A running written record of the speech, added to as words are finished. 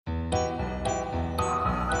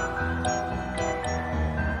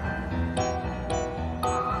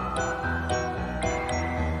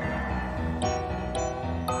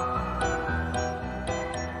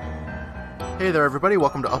Hey there, everybody.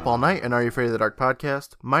 Welcome to Up All Night and Are You Afraid of the Dark podcast.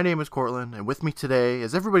 My name is Cortland, and with me today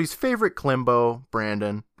is everybody's favorite Klimbo,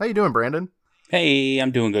 Brandon. How you doing, Brandon? Hey,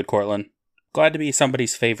 I'm doing good, Cortland. Glad to be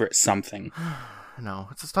somebody's favorite something. No,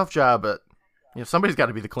 it's a tough job, but somebody's got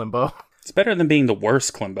to be the Klimbo. It's better than being the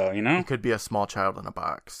worst Klimbo, you know? You could be a small child in a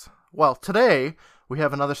box. Well, today we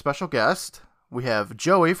have another special guest. We have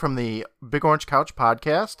Joey from the Big Orange Couch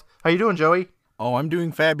podcast. How you doing, Joey? Oh, I'm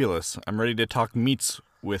doing fabulous. I'm ready to talk meats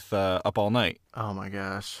with Up All Night. Oh my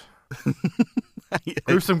gosh.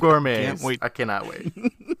 Gruesome Gourmets. Can't wait. I cannot wait.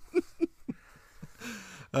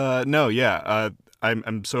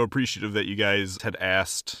 I'm so appreciative that you guys had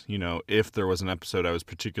asked, if there was an episode I was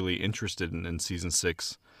particularly interested in season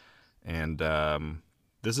 6. And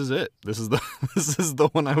this is it. This is the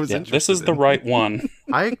one I was interested in. This is the right one.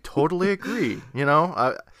 I totally agree.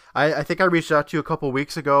 I think I reached out to you a couple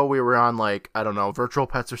weeks ago. We were on Virtual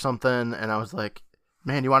Pets or something, and I was like,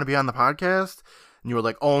 man, you want to be on the podcast? And you were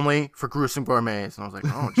like, only for Gruesome Gourmets. And I was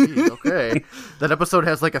like, oh, geez, okay. That episode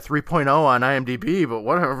has like a 3.0 on IMDb, but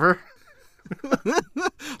whatever.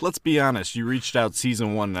 Let's be honest. You reached out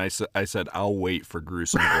season 1, and I said, I'll wait for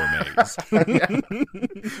Gruesome Gourmets.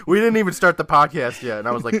 We didn't even start the podcast yet, and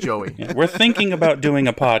I was like, Joey. Yeah, we're thinking about doing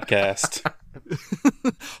a podcast.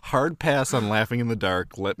 Hard pass on Laughing in the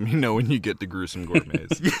Dark. Let me know when you get to Gruesome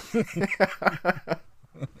Gourmets.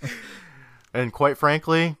 And quite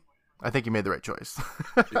frankly, I think you made the right choice.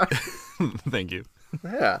 Thank you.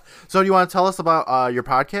 Yeah. So do you want to tell us about your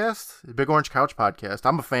podcast, the Big Orange Couch podcast?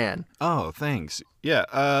 I'm a fan. Oh, thanks. Yeah.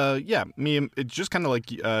 It's just kind of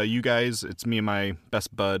like you guys. It's me and my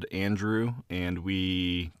best bud, Andrew, and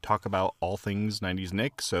we talk about all things 90s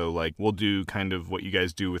Nick. So, we'll do kind of what you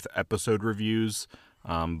guys do with episode reviews.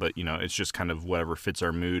 But, it's just kind of whatever fits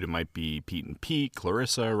our mood. It might be Pete and Pete,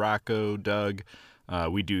 Clarissa, Rocco, Doug.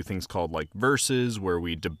 We do things called, Verses, where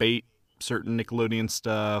we debate certain Nickelodeon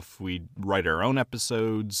stuff. We write our own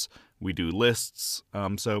episodes. We do lists.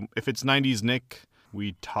 So if it's 90s Nick,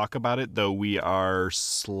 we talk about it, though we are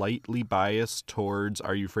slightly biased towards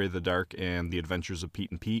Are You Afraid of the Dark and The Adventures of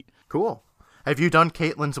Pete and Pete. Cool. Have you done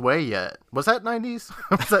Caitlin's Way yet? Was that 90s?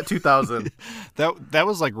 Was that 2000? That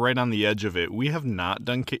was right on the edge of it. We have not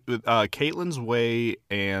done Caitlin's Way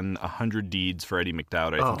and 100 Deeds for Eddie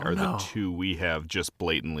McDowd, I think, are the two we have just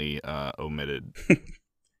blatantly omitted.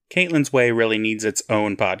 Caitlin's Way really needs its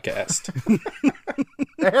own podcast.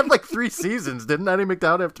 It had 3 seasons. Didn't Eddie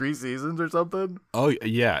McDowd have 3 seasons or something? Oh,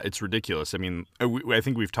 yeah. It's ridiculous. I mean, I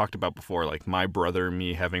think we've talked about before, my brother and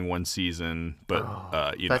me having 1 season, but,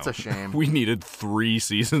 that's a shame. We needed 3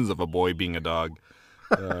 seasons of a boy being a dog.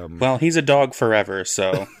 Well, he's a dog forever,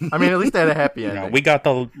 so... I mean, at least they had a happy ending. We got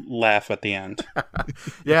the laugh at the end.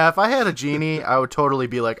 Yeah, if I had a genie, I would totally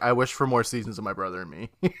be like, I wish for more seasons of My Brother and Me.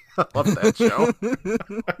 I love that show.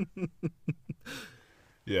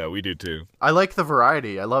 Yeah, we do too. I like the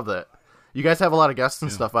variety. I love that. You guys have a lot of guests and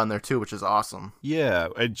stuff on there too, which is awesome. Yeah,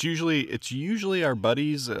 it's usually our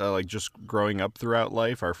buddies, just growing up throughout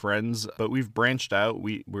life, our friends. But we've branched out.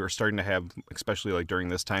 We're starting to have, especially during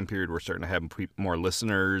this time period, we're starting to have more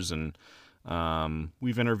listeners, and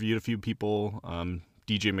we've interviewed a few people,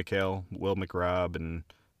 DJ McHale, Will McRobb, and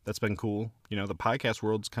that's been cool. The podcast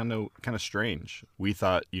world's kind of strange. We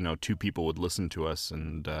thought 2 people would listen to us,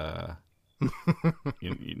 and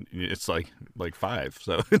it's like 5,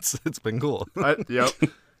 so it's been cool. Yep,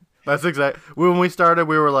 that's exactly. When we started,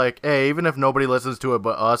 we were like, hey, even if nobody listens to it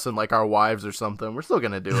but us and our wives or something, we're still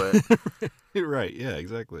gonna do it. Right? Yeah,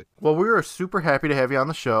 exactly. Well, we were super happy to have you on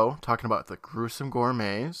the show talking about the Gruesome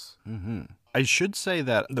Gourmets. Mm-hmm. I should say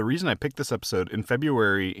that the reason I picked this episode in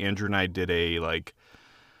February, Andrew and I did a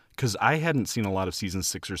because I hadn't seen a lot of season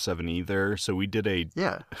 6 or 7 either, so we did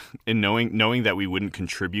and knowing that we wouldn't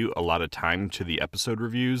contribute a lot of time to the episode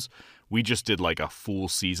reviews, we just did a full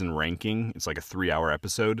season ranking. It's a 3-hour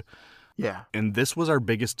episode. Yeah. And this was our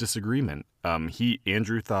biggest disagreement.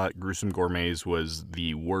 Andrew thought Gruesome Gourmets was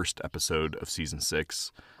the worst episode of season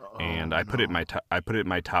 6, and I put it in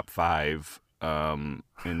my top 5. And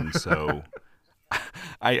so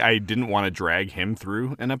I didn't want to drag him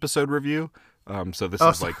through an episode review. So this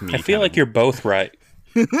is me. I feel like you're both right.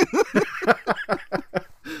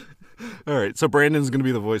 All right, so Brandon's going to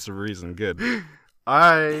be the voice of reason. Good.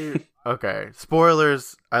 Okay.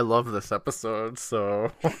 Spoilers. I love this episode,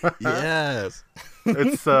 so yes,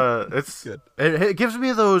 it's good. It gives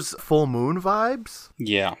me those full moon vibes.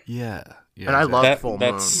 Yeah. And I love full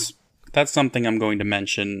moon. That's something I'm going to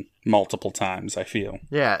mention multiple times, I feel.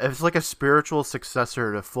 Yeah, it's like a spiritual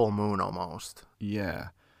successor to full moon almost. Yeah.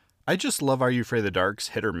 I just love Are You Afraid of the Dark's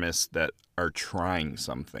hit or miss that are trying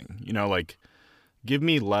something. Give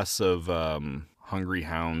me less of Hungry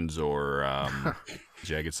Hounds or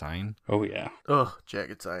Jagged Sign. Oh, yeah. Ugh,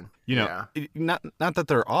 Jagged Sign. You know, not that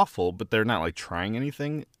they're awful, but they're not like trying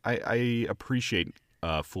anything. I appreciate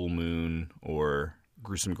Full Moon or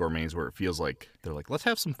Gruesome Gourmets where it feels like they're like, let's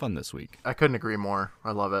have some fun this week. I couldn't agree more.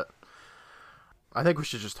 I love it. I think we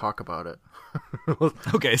should just talk about it.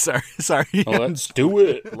 Okay, sorry. Let's do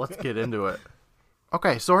it. Let's get into it.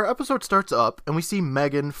 Okay, so our episode starts up, and we see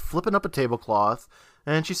Megan flipping up a tablecloth,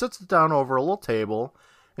 and she sets it down over a little table,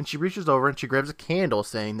 and she reaches over and she grabs a candle,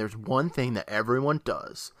 saying there's one thing that everyone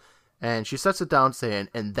does. And she sets it down, saying,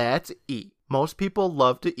 and that's eat. Most people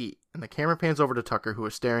love to eat. And the camera pans over to Tucker, who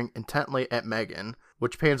is staring intently at Megan,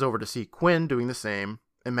 which pans over to see Quinn doing the same.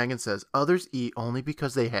 And Megan says, others eat only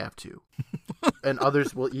because they have to. And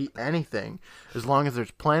others will eat anything, as long as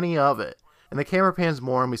there's plenty of it. And the camera pans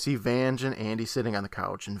more, and we see Vange and Andy sitting on the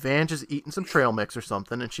couch. And Vange is eating some trail mix or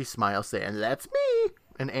something, and she smiles, saying, that's me.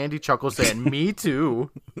 And Andy chuckles, saying, me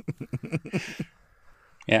too.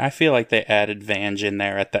 Yeah, I feel like they added Vange in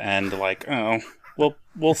there at the end, like, oh,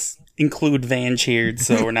 we'll include Vange here,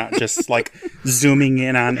 so we're not just, like, zooming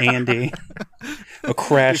in on Andy. A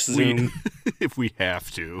crash zoom. If we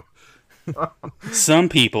have to. Some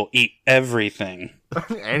people eat everything.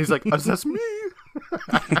 And he's like, that's me.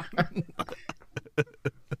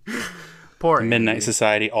 Poor The Midnight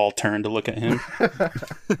Society all turned to look at him.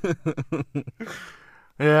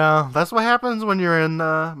 Yeah, that's what happens when you're in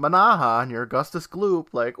Manaha and you're Augustus Gloop.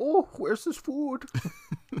 Like, oh, where's this food?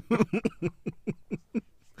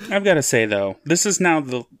 I've got to say, though, this is now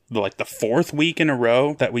the fourth week in a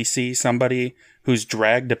row that we see somebody who's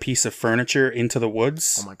dragged a piece of furniture into the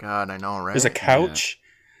woods. Oh my god, I know, right? There's a couch,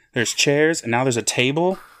 there's chairs, and now there's a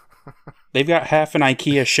table. They've got half an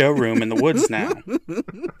IKEA showroom in the woods now.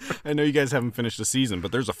 I know you guys haven't finished the season,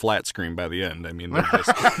 but there's a flat screen by the end. I mean, they're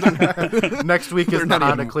just... Next week is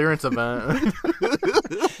not a clearance event.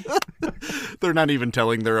 They're not even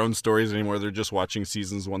telling their own stories anymore. They're just watching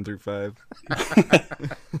seasons 1 through 5.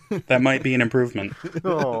 That might be an improvement.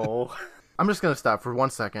 Oh, I'm just going to stop for 1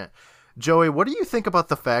 second. Joey, what do you think about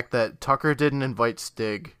the fact that Tucker didn't invite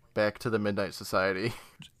Stig back to the Midnight Society?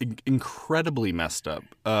 Incredibly messed up.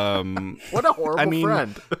 What a horrible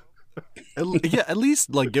friend. Yeah, at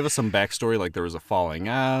least like give us some backstory. Like there was a falling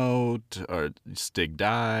out, or Stig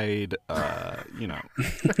died. You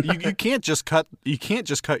can't just cut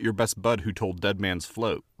your best bud who told Dead Man's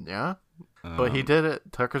Float. Yeah, but he did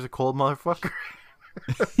it. Tucker's a cold motherfucker.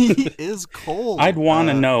 He is cold. I'd want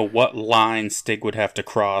to know what line Stig would have to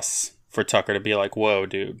cross for Tucker to be like, "Whoa,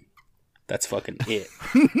 dude, that's fucking it."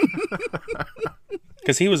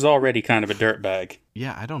 Because he was already kind of a dirtbag.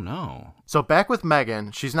 Yeah, I don't know. So back with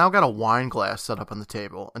Megan, she's now got a wine glass set up on the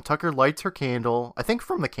table, and Tucker lights her candle, I think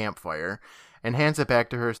from the campfire, and hands it back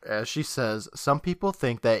to her as she says, some people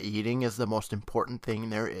think that eating is the most important thing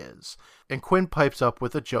there is. And Quinn pipes up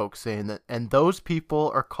with a joke saying that, and those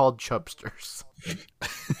people are called chubsters.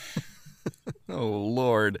 Oh,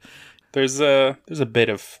 Lord. There's a bit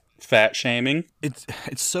of fat shaming. It's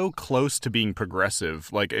so close to being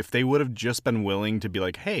progressive. Like if they would have just been willing to be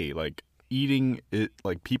like, hey, like eating it,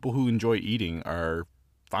 like people who enjoy eating are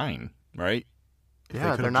fine, right?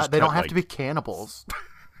 Yeah, they're not. They don't have to be cannibals.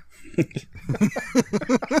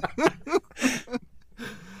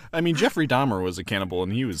 I mean, Jeffrey Dahmer was a cannibal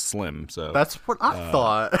and he was slim, so that's what I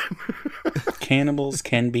thought. Cannibals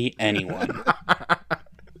can be anyone.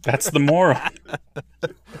 That's the moral.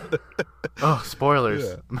 Oh,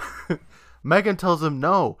 spoilers. Yeah. Megan tells him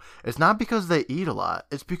no, it's not because they eat a lot.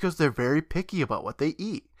 It's because they're very picky about what they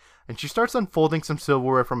eat. And she starts unfolding some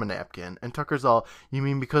silverware from a napkin. And Tucker's all, you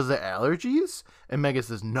mean because of allergies? And Megan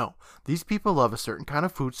says, no. These people love a certain kind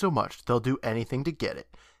of food so much, they'll do anything to get it.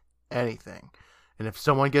 Anything. And if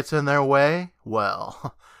someone gets in their way,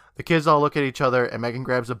 well... The kids all look at each other, and Megan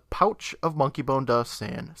grabs a pouch of monkey bone dust,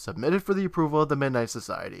 saying, submitted for the approval of the Midnight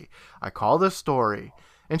Society. I call this story.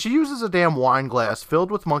 And she uses a damn wine glass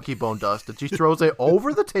filled with monkey bone dust, and she throws it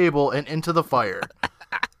over the table and into the fire.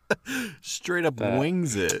 Straight up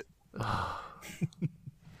wings it.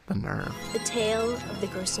 The nerve. The tale of the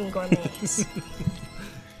Gruesome Gourmets.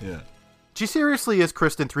 Yeah. She seriously is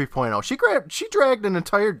Kristen 3.0. She dragged an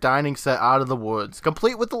entire dining set out of the woods,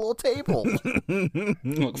 complete with the little table.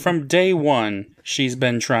 Look, from day one, she's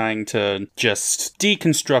been trying to just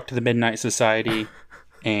deconstruct the Midnight Society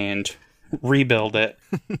and rebuild it.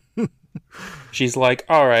 She's like,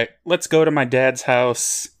 all right, let's go to my dad's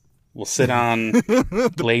house. We'll sit on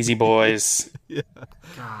Lazy Boys. Yeah.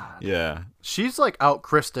 God. Yeah. She's like out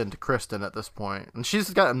Kristen to Kristen at this point. And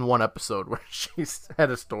she's gotten one episode where she's had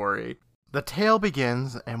a story. The tale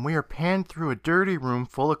begins, and we are panned through a dirty room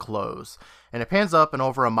full of clothes. And it pans up and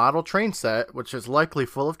over a model train set, which is likely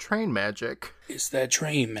full of train magic. It's that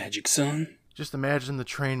train magic, son. Just imagine the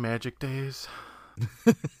train magic days.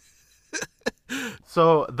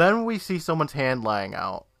 So then we see someone's hand lying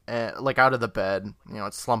out, like out of the bed. You know,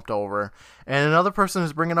 it's slumped over. And another person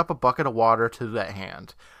is bringing up a bucket of water to that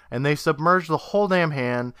hand. And they submerge the whole damn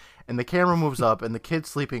hand, and the camera moves up, and the kid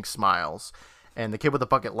sleeping smiles. And the kid with the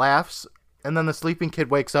bucket laughs, and then the sleeping kid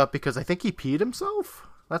wakes up because I think he peed himself.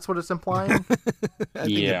 That's what it's implying.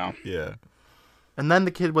 Yeah. Yeah. And then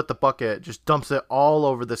the kid with the bucket just dumps it all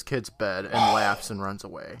over this kid's bed and laughs and runs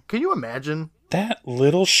away. Can you imagine? That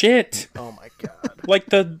little shit. Oh my God. Like,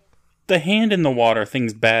 the hand in the water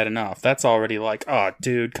thing's bad enough. That's already like, oh,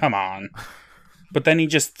 dude, come on. But then he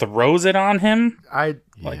just throws it on him? I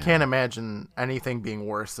can't imagine anything being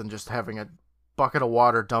worse than just having a bucket of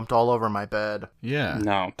water dumped all over my bed. Yeah.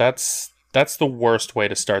 No, that's the worst way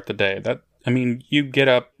to start the day. You get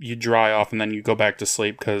up, you dry off, and then you go back to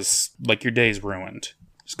sleep because, like, your day's ruined.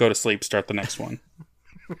 Just go to sleep, start the next one.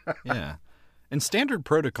 Yeah. And standard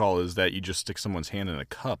protocol is that you just stick someone's hand in a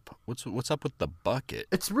cup. What's up with the bucket?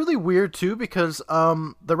 It's really weird, too, because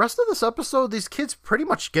the rest of this episode, these kids pretty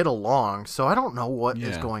much get along, so I don't know what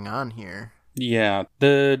is going on here. Yeah,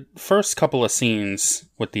 the first couple of scenes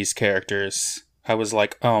with these characters, I was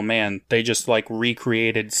like, oh man, they just, like,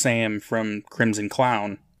 recreated Sam from Crimson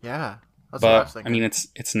Clown. Yeah, that's what I was thinking. I mean,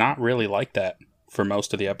 it's not really like that for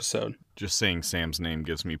most of the episode. Just saying Sam's name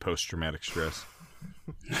gives me post-traumatic stress.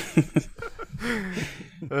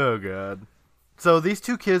 Oh, God. So these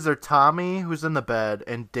two kids are Tommy, who's in the bed,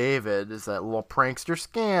 and David is that little prankster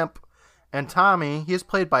scamp. And Tommy, he is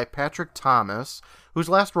played by Patrick Thomas, whose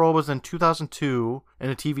last role was in 2002 in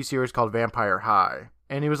a TV series called Vampire High.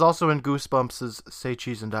 And he was also in Goosebumps' Say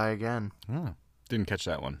Cheese and Die Again. Didn't catch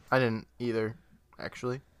that one. I didn't either,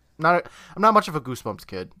 actually. I'm not much of a Goosebumps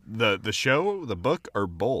kid. The show, the book, or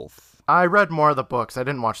both? I read more of the books. I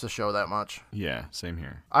didn't watch the show that much. Yeah, same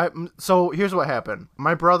here. So here's what happened.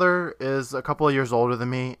 My brother is a couple of years older than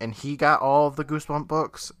me, and he got all of the Goosebumps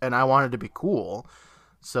books, and I wanted to be cool.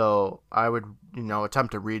 So I would,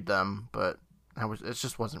 attempt to read them, but it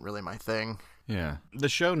just wasn't really my thing. Yeah. The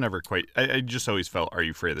show never quite... I just always felt Are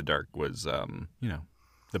You Afraid of the Dark was,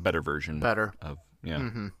 the better version. Better. Of, yeah.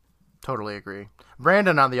 Mm-hmm. Totally agree.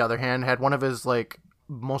 Brandon, on the other hand, had one of his,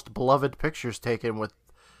 most beloved pictures taken with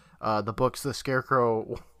the books The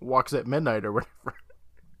Scarecrow Walks at Midnight or whatever.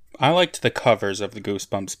 I liked the covers of the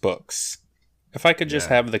Goosebumps books. If I could just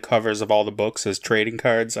have the covers of all the books as trading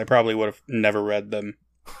cards, I probably would have never read them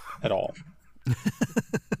at all.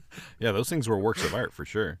 Yeah, those things were works of art for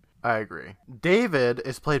sure. I agree. David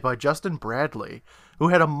is played by Justin Bradley, who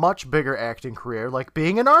had a much bigger acting career, like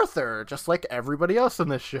being an Arthur, just like everybody else in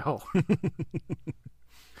this show.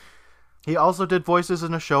 He also did voices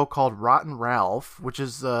in a show called Rotten Ralph, which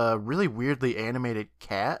is a really weirdly animated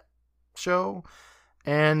cat show.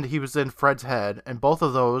 And he was in Fred's Head, and both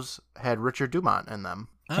of those had Richard Dumont in them.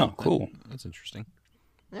 Oh, cool. That's interesting.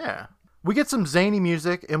 Yeah. We get some zany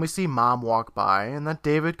music, and we see Mom walk by, and then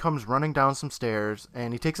David comes running down some stairs,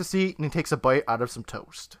 and he takes a seat, and he takes a bite out of some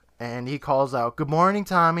toast. And he calls out, "Good morning,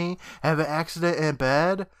 Tommy. Have an accident in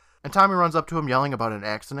bed?" And Tommy runs up to him yelling about an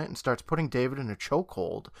accident and starts putting David in a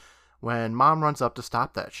chokehold when Mom runs up to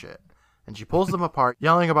stop that shit. And she pulls them apart,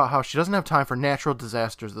 yelling about how she doesn't have time for natural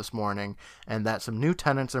disasters this morning and that some new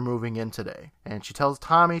tenants are moving in today. And she tells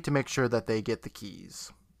Tommy to make sure that they get the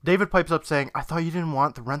keys. David pipes up saying, "I thought you didn't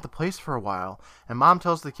want to rent the place for a while." And Mom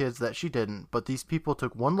tells the kids that she didn't, but these people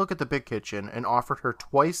took one look at the big kitchen and offered her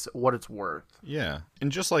twice what it's worth. Yeah.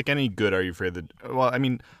 And just like any good Are You Afraid of the... Well, I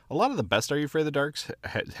mean, a lot of the best Are You Afraid of the Darks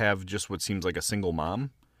have just what seems like a single mom.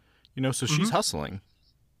 So she's hustling.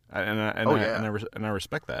 And I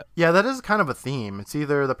respect that. Yeah, that is kind of a theme. It's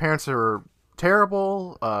either the parents are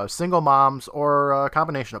terrible, single moms, or a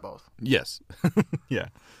combination of both. Yes. Yeah.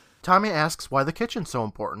 Tommy asks why the kitchen's so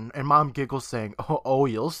important, and Mom giggles saying, oh,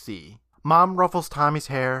 you'll see. Mom ruffles Tommy's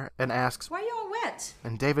hair and asks, "Why are you all wet?"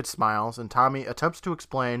 And David smiles, and Tommy attempts to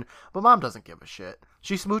explain, but Mom doesn't give a shit.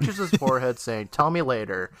 She smooches his forehead saying, "Tell me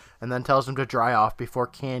later," and then tells him to dry off before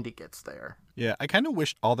Candy gets there. Yeah, I kind of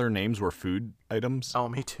wish all their names were food items. Oh,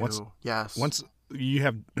 me too. Yes. Once you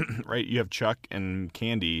have, right, you have Chuck and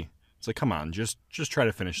Candy, it's like, come on, just try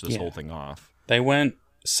to finish this whole thing off. They went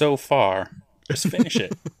so far. Just finish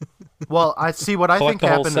it. Well, I see what I think the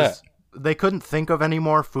whole happened set. is they couldn't think of any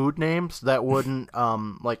more food names that wouldn't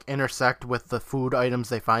intersect with the food items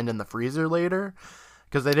they find in the freezer later,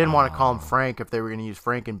 because they didn't want to call him Frank if they were going to use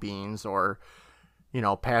Frankenbeans or,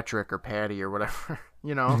 Patrick or Patty or whatever,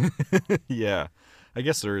 Yeah. I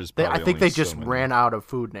guess there is. I think they just ran out of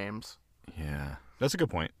food names. Yeah, that's a good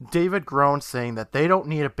point. David groans, saying that they don't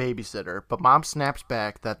need a babysitter, but Mom snaps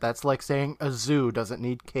back that that's like saying a zoo doesn't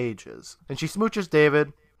need cages. And she smooches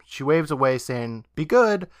David. She waves away, saying, "Be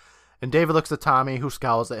good." And David looks at Tommy, who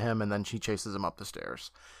scowls at him, and then she chases him up the stairs.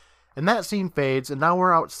 And that scene fades, and now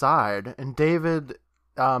we're outside, and David,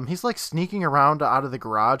 he's like sneaking around out of the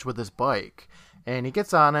garage with his bike. And he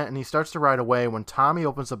gets on it, and he starts to ride away when Tommy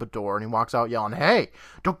opens up a door, and he walks out yelling, "Hey,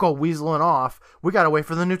 don't go weaseling off. We gotta wait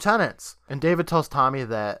for the new tenants." And David tells Tommy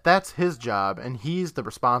that that's his job, and he's the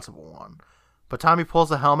responsible one. But Tommy pulls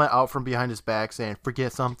a helmet out from behind his back, saying,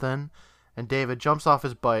 "Forget something?" And David jumps off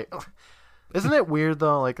his bike. Isn't it weird,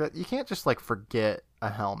 though? Like, you can't just, like, forget a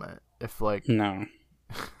helmet. If, like... No.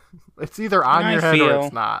 It's either on your head or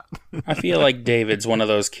it's not. I feel like David's one of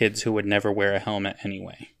those kids who would never wear a helmet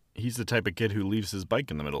anyway. He's the type of kid who leaves his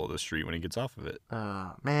bike in the middle of the street when he gets off of it.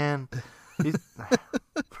 Man.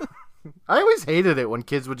 I always hated it when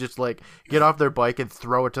kids would just, like, get off their bike and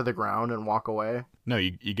throw it to the ground and walk away. No,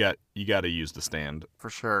 you got to use the stand. For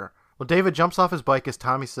sure. Well, David jumps off his bike as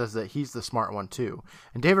Tommy says that he's the smart one, too.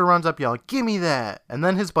 And David runs up yelling, "Give me that!" And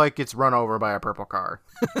then his bike gets run over by a purple car.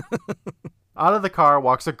 Out of the car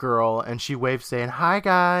walks a girl, and she waves saying, "Hi,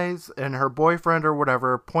 guys." And her boyfriend or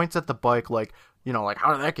whatever points at the bike like, like,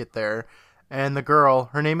 how did that get there? And the girl,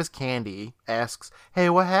 her name is Candy, asks, "Hey,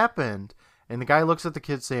 what happened?" And the guy looks at the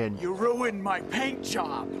kid saying, "You ruined my paint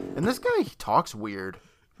job." And this guy, he talks weird.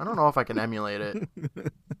 I don't know if I can emulate it.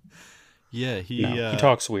 Yeah, he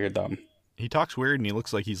talks weird, though. He talks weird, and he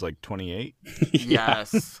looks like he's like 28.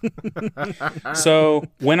 Yes. So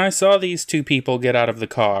when I saw these two people get out of the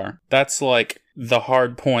car, that's like the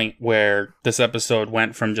hard point where this episode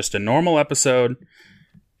went from just a normal episode,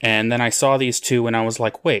 and then I saw these two, and I was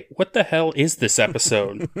like, wait, what the hell is this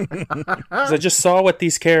episode? Because I just saw what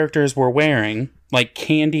these characters were wearing, like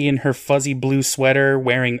Candy in her fuzzy blue sweater,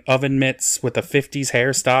 wearing oven mitts with a 50s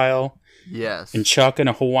hairstyle. Yes. And Chuck in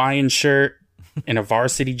a Hawaiian shirt and a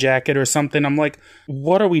varsity jacket or something. I'm like,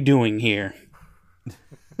 what are we doing here?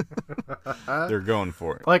 They're going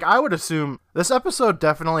for it. Like, I would assume this episode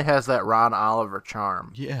definitely has that Ron Oliver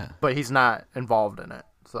charm. Yeah. But he's not involved in it.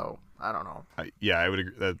 So, I don't know. I would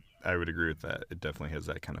agree with that. It definitely has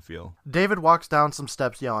that kind of feel. David walks down some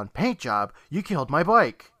steps yelling, "Paint job, you killed my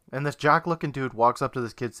bike." And this jock-looking dude walks up to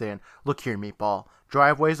this kid saying, "Look here, meatball.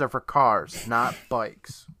 Driveways are for cars, not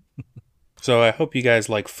bikes." So I hope you guys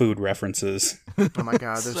like food references. Oh my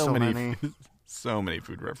god, there's so many. So many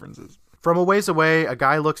food references. From a ways away, a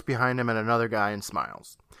guy looks behind him at another guy and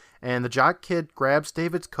smiles. And the jock kid grabs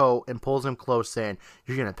David's coat and pulls him close, saying,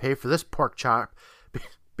 "You're going to pay for this pork chop,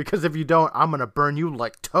 because if you don't, I'm going to burn you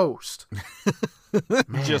like toast."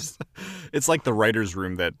 It's like the writer's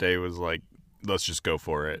room that day was like, let's just go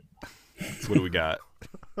for it. What do we got?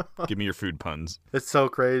 Give me your food puns. It's so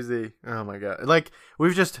crazy. Oh my god. Like,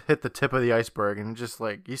 we've just hit the tip of the iceberg, and just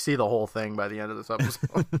like, you see the whole thing by the end of this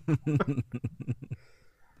episode.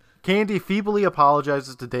 Candy feebly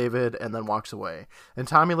apologizes to David and then walks away. And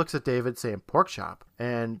Tommy looks at David saying, "Pork chop."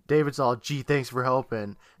 And David's all, "Gee, thanks for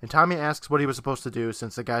helping." And Tommy asks what he was supposed to do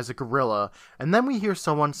since the guy's a gorilla. And then we hear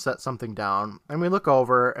someone set something down, and we look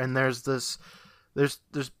over, and there's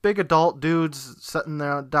big adult dudes setting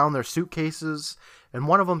down their suitcases. And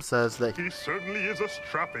one of them says that he certainly is a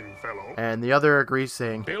strapping fellow. And the other agrees,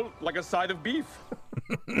 saying, "Built like a side of beef."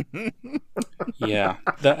 Yeah,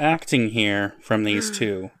 the acting here from these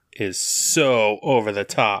two is so over the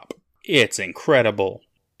top. It's incredible.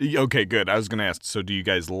 Okay, good. I was going to ask, so do you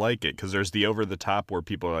guys like it? Because there's the over the top where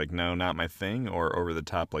people are like, no, not my thing, or over the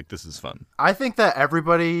top like, this is fun. I think that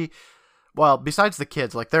everybody... Well, besides the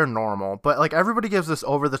kids, like, they're normal. But, like, everybody gives this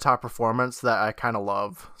over-the-top performance that I kind of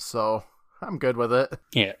love. So, I'm good with it.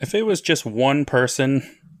 Yeah, if it was just one person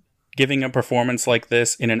giving a performance like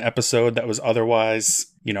this in an episode that was otherwise,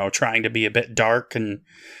 trying to be a bit dark and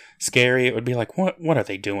scary, it would be like, what are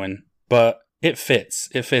they doing? But it fits.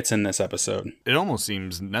 It fits in this episode. It almost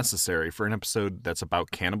seems necessary for an episode that's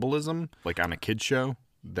about cannibalism, like on a kid's show,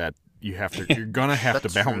 that... you're gonna have to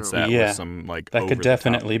balance true. that with some like that could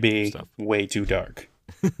definitely be stuff. Way too dark.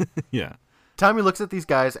 Yeah. Tommy looks at these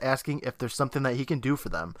guys asking if there's something that he can do for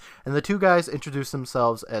them, and the two guys introduce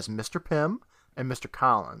themselves as Mr. Pym and Mr.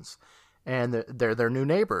 Collins, and they're their new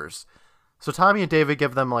neighbors. So Tommy and David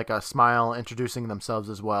give them like a smile, introducing themselves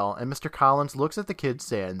as well, and Mr. Collins looks at the kids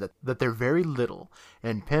saying that they're very little,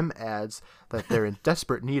 and Pym adds that they're in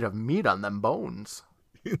desperate need of meat on them bones.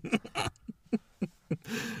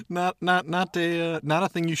 Not a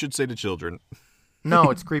thing you should say to children. No,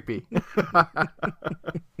 it's creepy.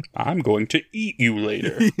 I'm going to eat you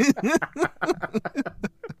later.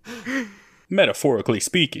 Metaphorically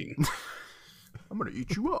speaking. I'm going to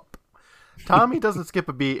eat you up. Tommy doesn't skip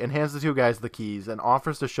a beat and hands the two guys the keys and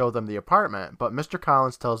offers to show them the apartment, but Mr.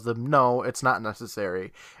 Collins tells them no, it's not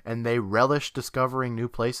necessary, and they relish discovering new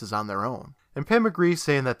places on their own. And Pim agrees,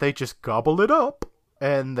 saying that they just gobble it up,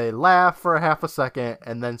 and they laugh for a half a second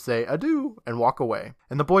and then say adieu and walk away.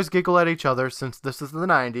 And the boys giggle at each other since this is the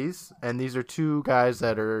 90s, and these are two guys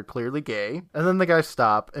that are clearly gay. And then the guys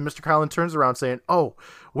stop, and Mr. Collins turns around saying, "Oh,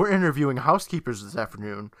 we're interviewing housekeepers this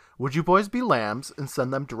afternoon. Would you boys be lambs and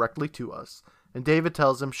send them directly to us?" And David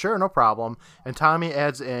tells him, "Sure, no problem." And Tommy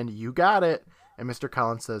adds in, "You got it." And Mr.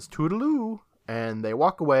 Collins says, "Toodaloo." And they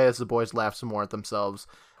walk away as the boys laugh some more at themselves.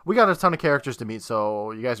 We got a ton of characters to meet,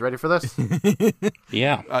 so you guys ready for this?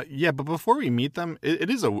 Yeah. Yeah, but before we meet them, it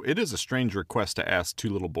is a strange request to ask two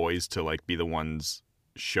little boys to like be the ones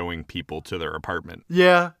showing people to their apartment.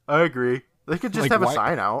 Yeah, I agree. They could just Like, have a why-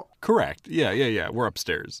 sign out. Correct. Yeah. We're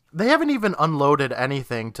upstairs. They haven't even unloaded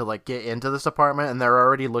anything to like get into this apartment, and they're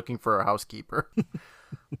already looking for a housekeeper.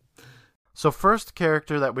 So first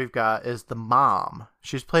character that we've got is the mom.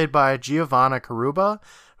 She's played by Giovanna Caruba,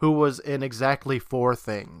 who was in exactly 4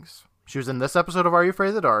 things. She was in this episode of Are You Afraid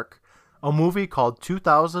of the Dark, a movie called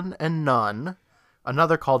 2000 and None,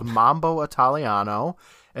 another called Mambo Italiano,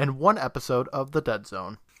 and 1 episode of The Dead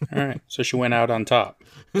Zone. All right. So she went out on top.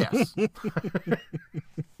 Yes.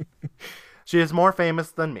 She is more famous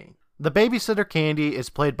than me. The babysitter Candy is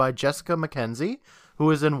played by Jessica McKenzie, who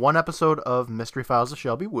is in 1 episode of Mystery Files of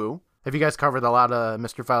Shelby Woo. Have you guys covered a lot of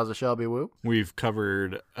Mystery Files of Shelby Woo? We've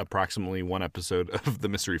covered approximately 1 episode of the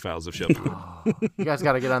Mystery Files of Shelby Woo. You guys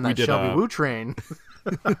got to get on that did, Shelby Woo train.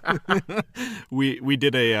 we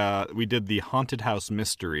did the Haunted House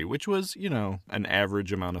Mystery, which was, an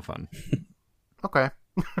average amount of fun. Okay.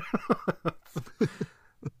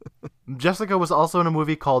 Jessica was also in a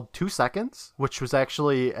movie called 2 Seconds, which was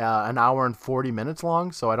actually an hour and 40 minutes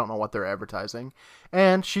long, so I don't know what they're advertising.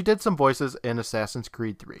 And she did some voices in Assassin's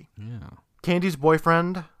Creed 3. Yeah. Candy's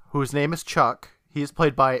boyfriend, whose name is Chuck, he is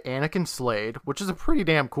played by Anakin Slade, which is a pretty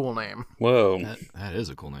damn cool name. Whoa. That is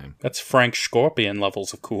a cool name. That's Frank Scorpion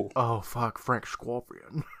levels of cool. Oh, fuck, Frank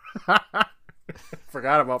Scorpion.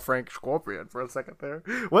 Forgot about Frank Scorpion for a second there.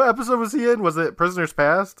 What episode was he in? Was it Prisoners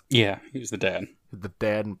Past? Yeah, he was the dad. The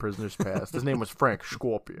dad in Prisoners Past. His name was Frank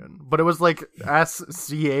Scorpion. But it was like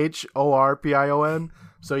Schorpion.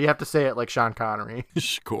 So you have to say it like Sean Connery.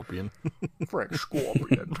 Scorpion. Frank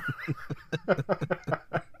Scorpion.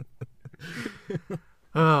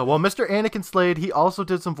 Well, Mr. Anakin Slade, he also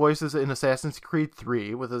did some voices in Assassin's Creed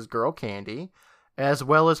 3 with his girl Candy, as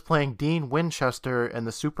well as playing Dean Winchester in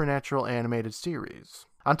the Supernatural animated series.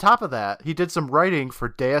 On top of that, he did some writing for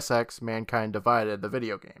Deus Ex Mankind Divided, the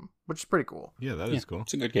video game, which is pretty cool. Yeah, that is cool.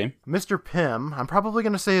 It's a good game. Mr. Pym, I'm probably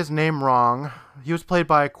going to say his name wrong. He was played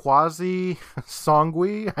by Quasi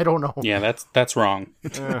Songui. I don't know. Yeah, that's wrong.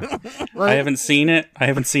 I haven't seen it,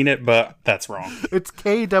 but that's wrong. It's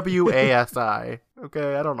Kwasi.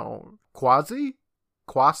 Okay, I don't know. Quasi?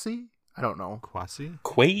 I don't know. Quasi?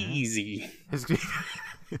 Quasi.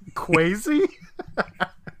 Quasi?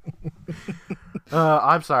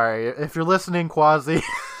 I'm sorry. If you're listening, Quasi.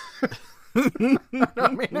 I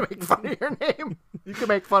don't mean to make fun of your name. You can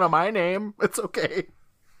make fun of my name. It's okay.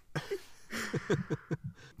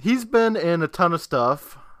 He's been in a ton of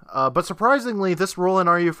stuff, but surprisingly, this role in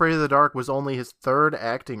Are You Afraid of the Dark was only his 3rd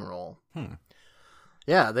acting role.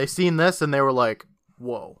 Yeah, they seen this and they were like,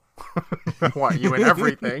 whoa. I want you in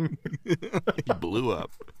everything. He blew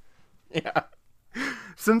up. Yeah.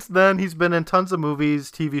 Since then, he's been in tons of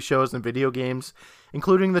movies, TV shows, and video games,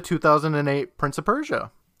 including the 2008 Prince of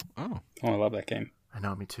Persia. Oh, I love that game. I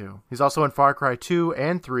know, me too. He's also in Far Cry 2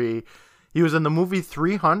 and 3. He was in the movie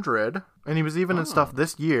 300, and he was even in stuff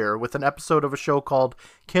this year with an episode of a show called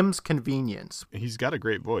Kim's Convenience. he's got a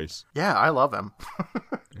great voice. Yeah, I love him.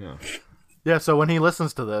 Yeah. Yeah, so when he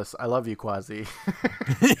listens to this, I love you, Quasi.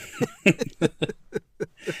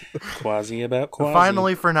 Quasi about Quasi.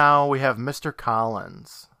 Finally, for now, we have Mr.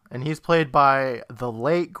 Collins. And he's played by the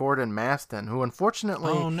late Gordon Maston, who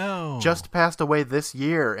unfortunately just passed away this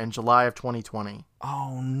year in July of 2020.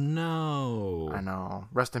 Oh, no. I know.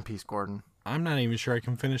 Rest in peace, Gordon. I'm not even sure I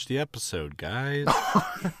can finish the episode, guys.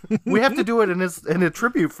 We have to do it in a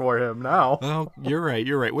tribute for him now. Oh, you're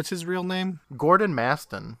right. What's his real name? Gordon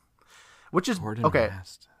Maston. Which is, Gordon okay,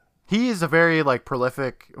 Maston. he is a very,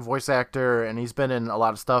 prolific voice actor, and he's been in a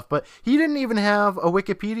lot of stuff, but he didn't even have a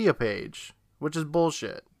Wikipedia page, which is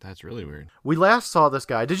bullshit. That's really weird. We last saw this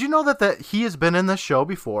guy. Did you know that he has been in this show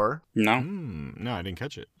before? No. No, I didn't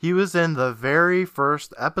catch it. He was in the very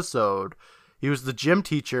first episode. He was the gym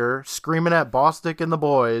teacher screaming at Bostic and the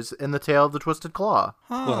boys in The Tale of the Twisted Claw.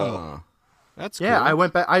 Whoa. That's cool. Yeah, I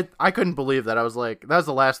went back. I couldn't believe that. I was like, that was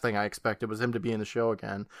the last thing I expected was him to be in the show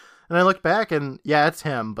again. And I looked back, and yeah, it's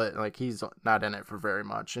him, but like he's not in it for very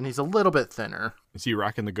much, and he's a little bit thinner. Is he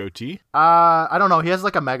rocking the goatee? I don't know. He has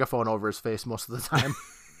like a megaphone over his face most of the time.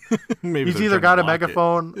 Maybe He's either got a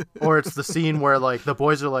megaphone or it's the scene where like the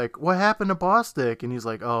boys are like, "What happened to Bostic?" And he's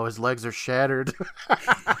like, "Oh, his legs are shattered."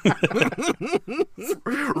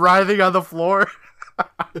 Writhing on the floor.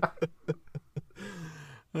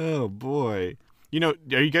 Oh boy. You know,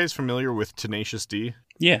 are you guys familiar with Tenacious D?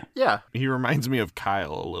 Yeah. Yeah. He reminds me of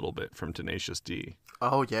Kyle a little bit from Tenacious D.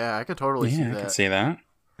 Oh yeah, I could totally see Yeah, that. I can see that.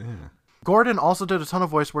 Yeah. Gordon also did a ton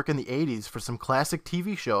of voice work in the 80s for some classic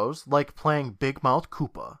TV shows, like playing Big Mouth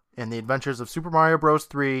Koopa in The Adventures of Super Mario Bros.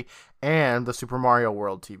 3 and the Super Mario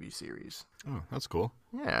World TV series. Oh, that's cool.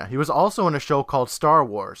 Yeah, he was also in a show called Star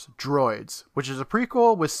Wars Droids, which is a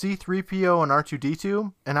prequel with C-3PO and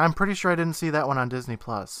R2-D2, and I'm pretty sure I didn't see that one on Disney+,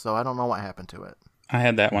 so I don't know what happened to it. I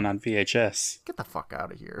had that one on VHS. Get the fuck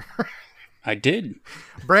out of here. I did.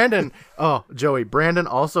 Brandon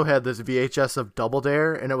also had this VHS of Double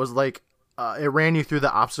Dare, and it was like, it ran you through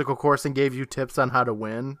the obstacle course and gave you tips on how to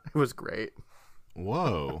win. It was great.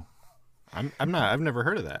 Whoa. I've never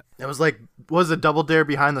heard of that. It was like, was it Double Dare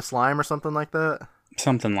Behind the Slime or something like that?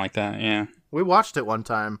 Something like that, yeah. We watched it one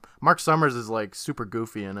time. Mark Summers is like super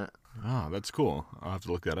goofy in it. Oh, that's cool. I'll have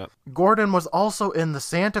to look that up. Gordon was also in The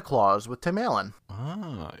Santa Claus with Tim Allen.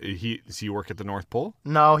 Ah, does he work at the North Pole?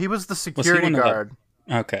 No, he was the security guard.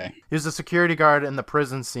 Okay. He was the security guard in the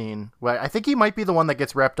prison scene. I think he might be the one that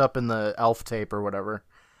gets wrapped up in the elf tape or whatever.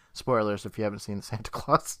 Spoilers if you haven't seen Santa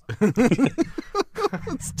Claus.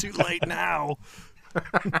 It's too late now.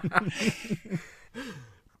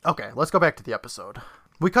 Okay, let's go back to the episode.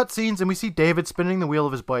 We cut scenes and we see David spinning the wheel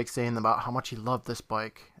of his bike, saying about how much he loved this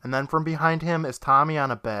bike. And then from behind him is Tommy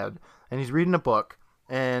on a bed, and he's reading a book.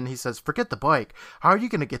 And he says, "Forget the bike. How are you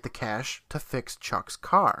going to get the cash to fix Chuck's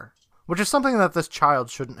car?" Which is something that this child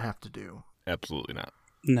shouldn't have to do. Absolutely not.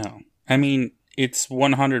 No. I mean, it's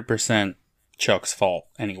 100% Chuck's fault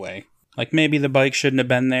anyway. Like, maybe the bike shouldn't have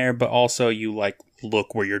been there, but also you, like,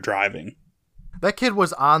 look where you're driving. That kid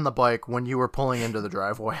was on the bike when you were pulling into the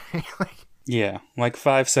driveway. Yeah, like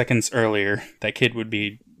 5 seconds earlier, that kid would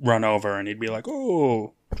be run over and he'd be like,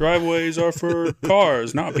 "Oh, driveways are for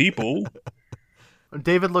cars, not people."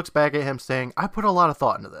 David looks back at him saying, "I put a lot of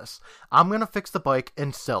thought into this. I'm going to fix the bike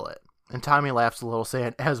and sell it." And Tommy laughs a little,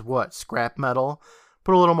 saying, "As what, scrap metal?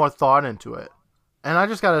 Put a little more thought into it." And I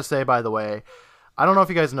just got to say, by the way, I don't know if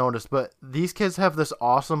you guys noticed, but these kids have this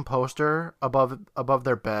awesome poster above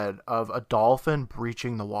their bed of a dolphin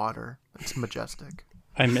breaching the water. It's majestic.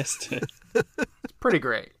 I missed it. It's pretty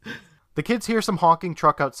great. The kids hear some honking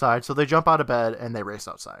truck outside, so they jump out of bed and they race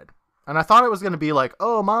outside. And I thought it was going to be like,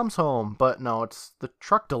 "Oh, Mom's home," but no, it's the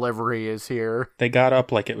truck delivery is here. They got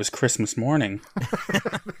up like it was Christmas morning.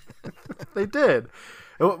 They did.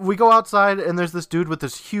 We go outside, and there's this dude with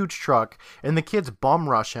this huge truck, and the kids bum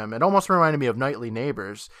rush him. It almost reminded me of Nightly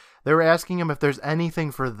Neighbors. They were asking him if there's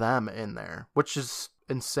anything for them in there, which is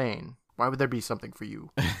insane. Why would there be something for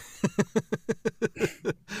you?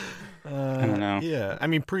 I don't know. Yeah, I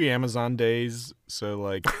mean, pre-Amazon days, so,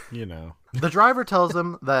 like, you know. The driver tells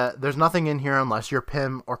them that there's nothing in here unless you're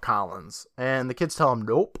Pim or Collins. And the kids tell him,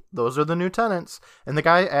 "Nope, those are the new tenants." And the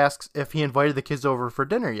guy asks if he invited the kids over for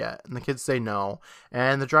dinner yet. And the kids say no.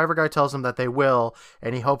 And the driver guy tells him that they will,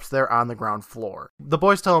 and he hopes they're on the ground floor. The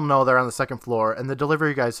boys tell him no, they're on the second floor. And the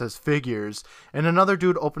delivery guy says, "Figures." And another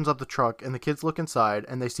dude opens up the truck, and the kids look inside,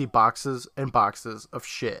 and they see boxes and boxes of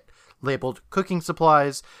shit labeled cooking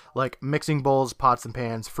supplies, like mixing bowls, pots and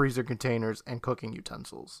pans, freezer containers, and cooking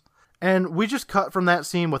utensils. And we just cut from that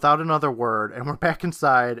scene without another word, and we're back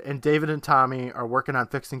inside, and David and Tommy are working on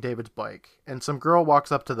fixing David's bike. And some girl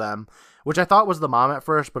walks up to them, which I thought was the mom at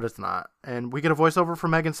first, but it's not. And we get a voiceover from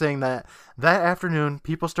Megan saying that afternoon,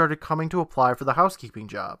 people started coming to apply for the housekeeping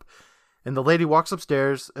job. And the lady walks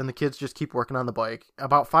upstairs, and the kids just keep working on the bike.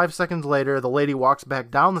 About 5 seconds later, the lady walks back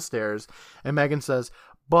down the stairs, and Megan says,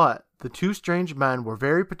 "But the two strange men were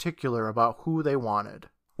very particular about who they wanted."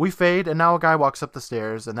 We fade, and now a guy walks up the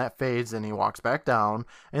stairs, and that fades, and he walks back down,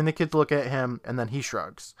 and the kids look at him, and then he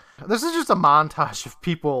shrugs. This is just a montage of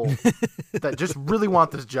people that just really want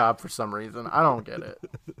this job for some reason. I don't get it.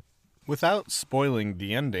 Without spoiling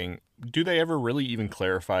the ending, do they ever really even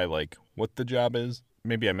clarify, like, what the job is?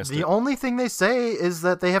 Maybe I missed it. The only thing they say is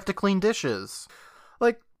that they have to clean dishes.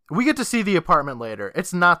 Like, we get to see the apartment later.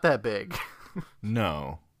 It's not that big.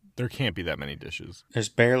 No. There can't be that many dishes. There's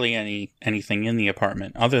barely anything in the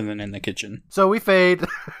apartment other than in the kitchen. So we fade.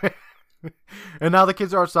 And now the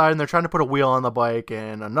kids are outside and they're trying to put a wheel on the bike,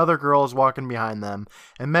 and another girl is walking behind them.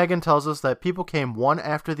 And Megan tells us that people came one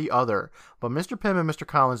after the other, but Mr. Pym and Mr.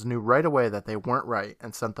 Collins knew right away that they weren't right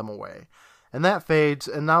and sent them away. And that fades,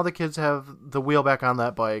 and now the kids have the wheel back on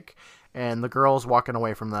that bike, and the girl's walking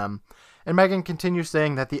away from them. And Megan continues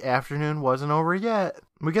saying that the afternoon wasn't over yet.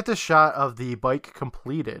 We get this shot of the bike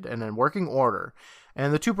completed and in working order.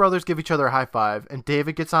 And the two brothers give each other a high five, and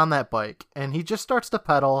David gets on that bike, and he just starts to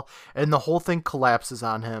pedal, and the whole thing collapses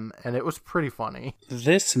on him, and it was pretty funny.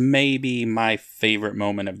 This may be my favorite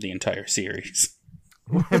moment of the entire series.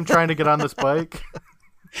 Him trying to get on this bike.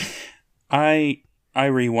 I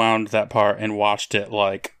rewound that part and watched it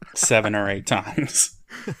like 7 or 8 times.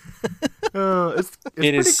 It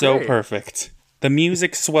is so great. Perfect. The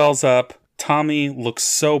music swells up. Tommy looks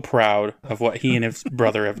so proud of what he and his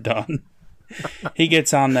brother have done. He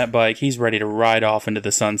gets on that bike. He's ready to ride off into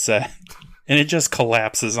the sunset. And it just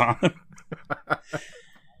collapses on him.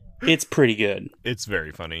 It's pretty good. It's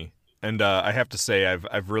very funny. And I have to say,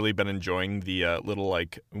 I've really been enjoying the little,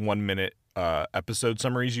 1 minute episode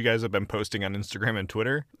summaries you guys have been posting on Instagram and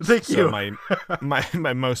Twitter. Thank you. So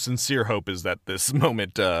my most sincere hope is that this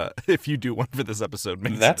moment, if you do one for this episode,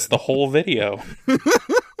 makes That's the whole video.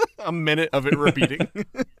 a minute of it repeating.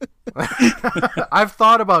 I've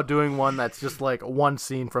thought about doing one that's just like one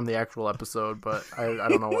scene from the actual episode, but I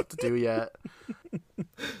don't know what to do yet.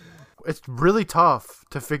 It's really tough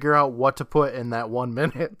to figure out what to put in that 1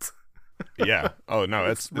 minute. Yeah. Oh, no,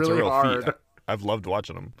 it's really a real hard. feat. I've loved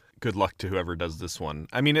watching them. Good luck to whoever does this one.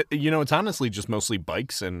 I mean, it's honestly just mostly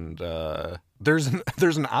bikes, and there's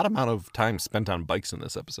an odd amount of time spent on bikes in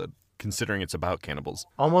this episode, considering it's about cannibals.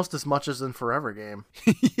 Almost as much as in Forever Game.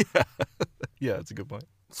 Yeah, that's a good point.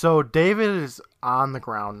 So David is on the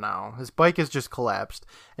ground now. His bike has just collapsed,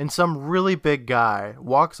 and some really big guy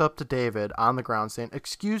walks up to David on the ground saying,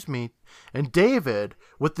 "Excuse me." And David,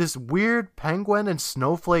 with this weird penguin and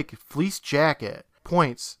snowflake fleece jacket,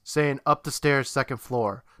 points, saying, "Up the stairs, 2nd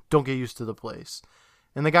floor. Don't get used to the place."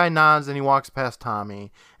 And the guy nods and he walks past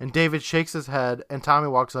Tommy, and David shakes his head, and Tommy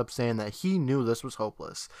walks up saying that he knew this was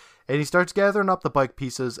hopeless. And he starts gathering up the bike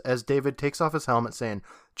pieces as David takes off his helmet saying,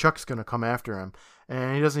 "Chuck's gonna come after him."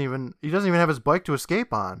 And he doesn't even have his bike to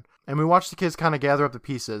escape on. And we watch the kids kind of gather up the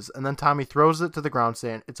pieces, and then Tommy throws it to the ground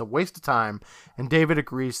saying it's a waste of time, and David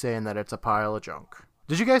agrees saying that it's a pile of junk.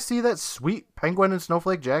 Did you guys see that sweet penguin and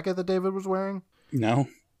snowflake jacket that David was wearing? No.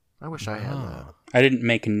 I wish I had that. I didn't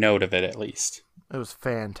make a note of it, at least. It was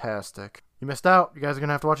fantastic. You missed out. You guys are going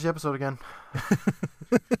to have to watch the episode again.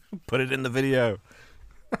 Put it in the video.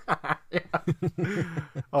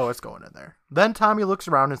 Oh, it's going in there. Then Tommy looks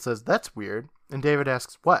around and says, "That's weird." And David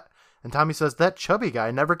asks, "What?" And Tommy says, "That chubby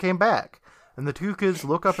guy never came back." And the two kids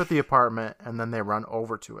look up at the apartment, and then they run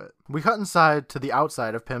over to it. We cut inside to the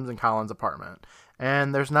outside of Pym's and Colin's apartment,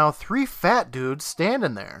 and there's now 3 fat dudes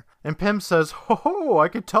standing there. And Pym says, "Ho, I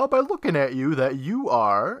can tell by looking at you that you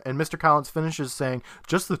are." And Mr. Collins finishes saying,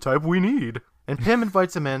 "Just the type we need." And Pym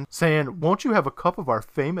invites him in, saying, "Won't you have a cup of our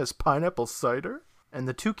famous pineapple cider?" And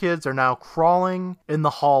the two kids are now crawling in the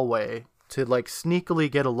hallway to sneakily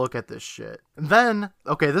get a look at this shit. And then,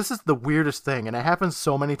 okay, this is the weirdest thing, and it happens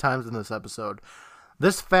so many times in this episode.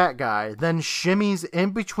 This fat guy then shimmies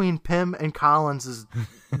in between Pym and Collins'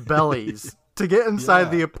 bellies to get inside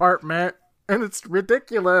the apartment, and it's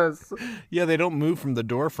ridiculous. Yeah, they don't move from the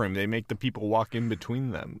door frame. They make the people walk in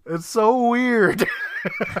between them. It's so weird.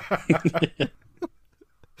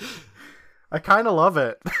 I kind of love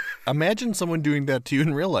it. Imagine someone doing that to you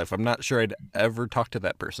in real life. I'm not sure I'd ever talk to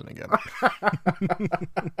that person again.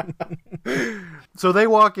 So they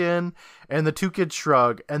walk in, and the two kids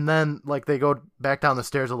shrug, and then they go back down the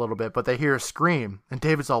stairs a little bit, but they hear a scream, and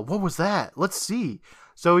David's all, "What was that? Let's see."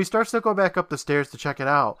 So he starts to go back up the stairs to check it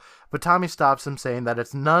out, but Tommy stops him saying that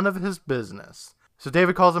it's none of his business. So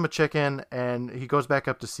David calls him a chicken, and he goes back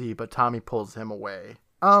up to see, but Tommy pulls him away.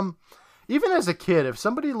 Even as a kid, if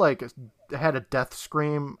somebody had a death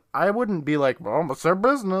scream, I wouldn't be like, "Well, it's their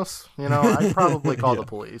business." I'd probably call the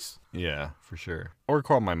police. Yeah, for sure. Or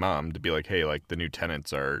call my mom to be like, "Hey, the new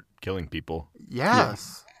tenants are killing people."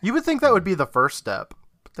 Yes. Yeah. You would think that would be the first step,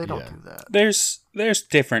 but they don't do that. There's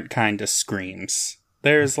different kind of screams.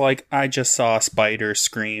 There's I just saw a spider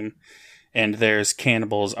scream, and there's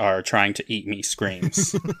cannibals are trying to eat me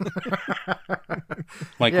screams.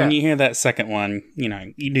 When you hear that second one,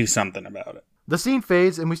 you do something about it. The scene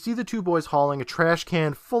fades, and we see the two boys hauling a trash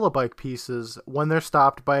can full of bike pieces when they're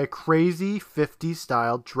stopped by a crazy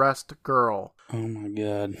 50s-style dressed girl. Oh my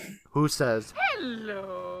god. Who says, "Hello,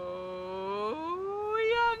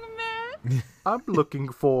 young man." "I'm looking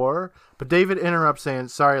for..." But David interrupts saying,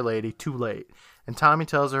 "Sorry, lady, too late." And Tommy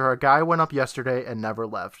tells her a guy went up yesterday and never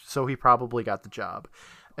left, so he probably got the job.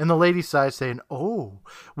 And the lady sighs, saying, "Oh,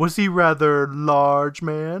 was he rather large,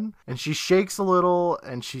 man?" And she shakes a little,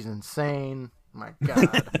 and she's insane. My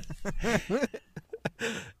God.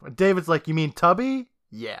 David's like, "You mean Tubby?"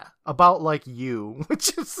 "Yeah, about like you,"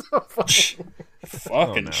 which is so funny.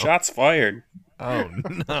 Fucking shots fired. Oh,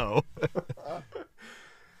 no.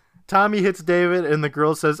 Tommy hits David, and the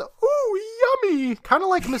girl says, "Ooh, yummy," kind of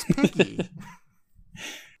like Miss Piggy.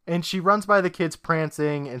 And she runs by the kids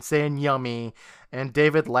prancing and saying yummy, and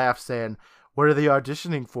David laughs, saying, "What are they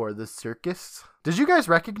auditioning for, the circus?" Did you guys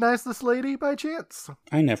recognize this lady by chance?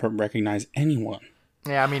 I never recognize anyone.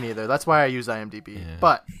 Yeah, me neither. That's why I use IMDb. Yeah.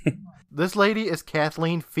 But this lady is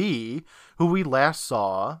Kathleen Fee, who we last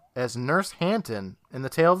saw as Nurse Hanton in The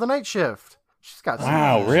Tale of the Night Shift. She's got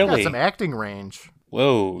some acting range.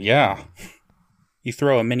 Whoa, yeah. You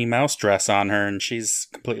throw a Minnie Mouse dress on her and she's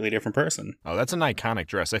a completely different person. Oh, that's an iconic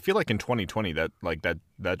dress. I feel like in 2020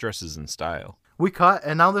 that dress is in style. We cut,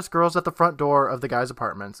 and now this girl's at the front door of the guy's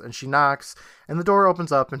apartments, and she knocks, and the door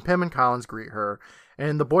opens up, and Pim and Collins greet her.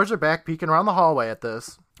 And the boys are back peeking around the hallway at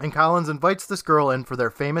this. And Collins invites this girl in for their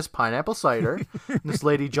famous pineapple cider. And this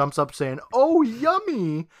lady jumps up saying, "Oh,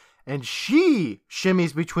 yummy." And she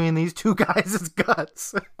shimmies between these two guys'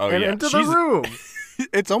 guts into the room.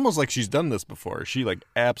 It's almost like she's done this before. She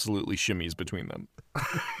absolutely shimmies between them.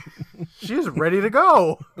 She's ready to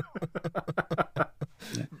go.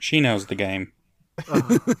 She knows the game.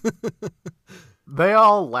 They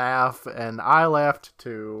all laugh, and I laughed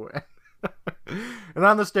too. And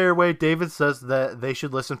on the stairway, David says that they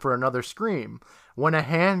should listen for another scream when a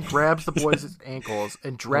hand grabs the boys' ankles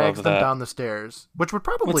and drags them down the stairs, which would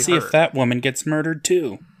probably Let's see if that woman gets murdered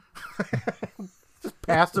too. Just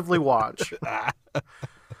passively watch.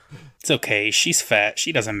 It's okay. She's fat.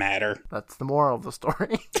 She doesn't matter. That's the moral of the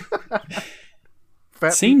story.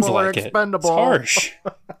 Fat Seems people like are expendable. It's harsh.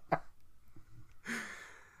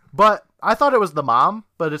 But I thought it was the mom,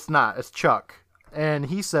 but it's not. It's Chuck. And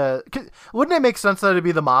he said, wouldn't it make sense that it'd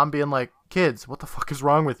be the mom being like, "Kids, what the fuck is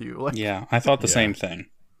wrong with you?" Yeah, I thought the same thing.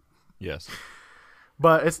 Yes.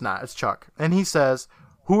 But it's not. It's Chuck. And he says,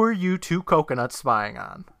 "Who are you two coconuts spying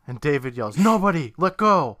on?" And David yells, "Nobody, let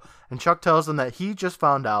go." And Chuck tells them that he just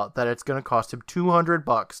found out that it's going to cost him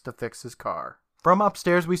 $200 to fix his car. From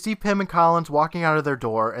upstairs, we see Pim and Collins walking out of their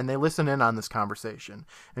door, and they listen in on this conversation.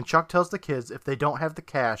 And Chuck tells the kids if they don't have the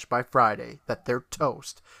cash by Friday, that they're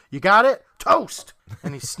toast. "You got it? Toast!"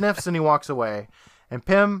 And he sniffs and he walks away. And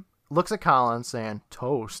Pim looks at Collins saying,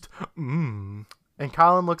 "Toast. Mmm." And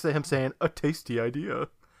Colin looks at him saying, "A tasty idea."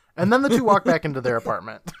 And then the two walk back into their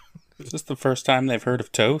apartment. Is this the first time they've heard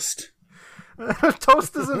of toast?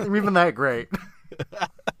 Toast isn't even that great.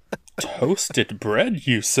 Toasted bread,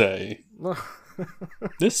 you say?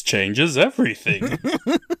 This changes everything.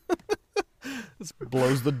 This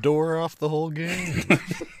blows the door off the whole game.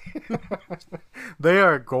 They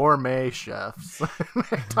are gourmet chefs.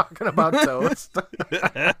 Talking about toast.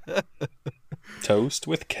 Toast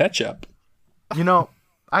with ketchup. You know,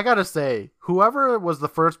 I gotta say, whoever was the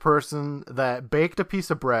first person that baked a piece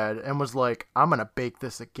of bread and was like, "I'm gonna bake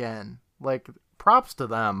this again," props to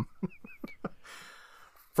them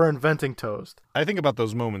for inventing toast. I think about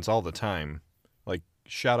those moments all the time.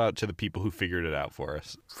 Shout out to the people who figured it out for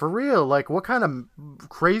us. For real, what kind of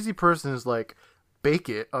crazy person is bake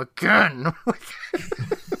it again?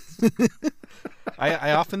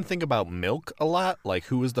 I often think about milk a lot.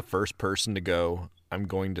 Who was the first person to go, "I'm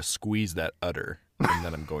going to squeeze that udder, and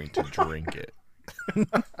then I'm going to drink it."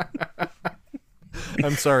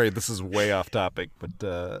 I'm sorry, this is way off topic,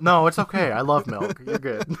 but... No, it's okay. I love milk. You're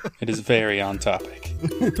good. It is very on topic.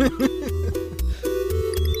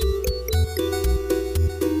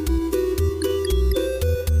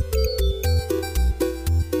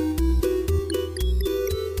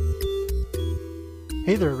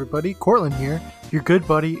 Hey there, everybody. Cortland here, your good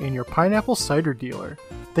buddy and your pineapple cider dealer.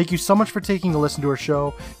 Thank you so much for taking a listen to our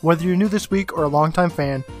show. Whether you're new this week or a longtime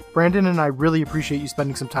fan, Brandon and I really appreciate you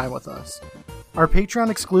spending some time with us. Our Patreon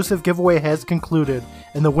exclusive giveaway has concluded,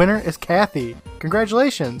 and the winner is Kathy.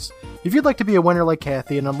 Congratulations! If you'd like to be a winner like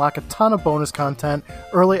Kathy and unlock a ton of bonus content,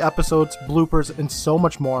 early episodes, bloopers, and so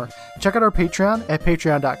much more, check out our Patreon at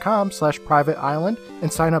patreon.com/privateisland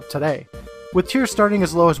and sign up today. With tiers starting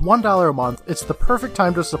as low as $1 a month, it's the perfect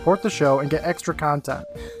time to support the show and get extra content.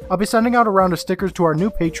 I'll be sending out a round of stickers to our new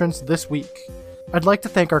patrons this week. I'd like to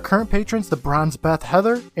thank our current patrons, the Bronze Beth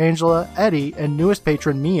Heather, Angela, Eddie, and newest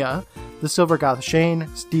patron Mia, the Silver Goth Shane,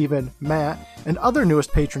 Steven, Matt, and other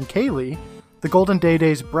newest patron Kaylee, the Golden Day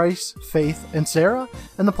Days Bryce, Faith, and Sarah,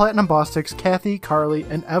 and the Platinum Bostics Kathy, Carly,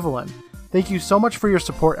 and Evelyn. Thank you so much for your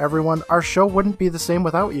support, everyone. Our show wouldn't be the same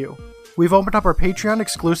without you. We've opened up our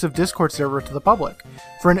Patreon-exclusive Discord server to the public.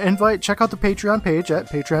 For an invite, check out the Patreon page at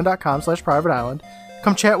patreon.com/privateisland.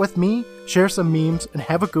 Come chat with me, share some memes, and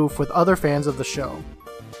have a goof with other fans of the show.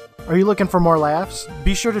 Are you looking for more laughs?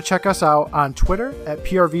 Be sure to check us out on Twitter at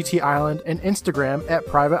PRVT Island and Instagram at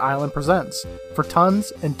Private Island Presents for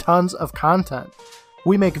tons and tons of content.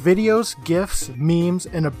 We make videos, GIFs, memes,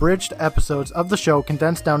 and abridged episodes of the show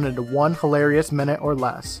condensed down into one hilarious minute or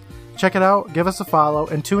less. Check it out, give us a follow,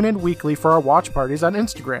 and tune in weekly for our watch parties on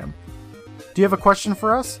Instagram. Do you have a question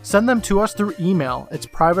for us? Send them to us through email. It's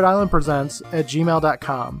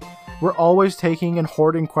privateislandpresents@gmail.com. We're always taking and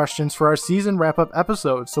hoarding questions for our season wrap-up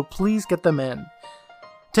episodes, so please get them in.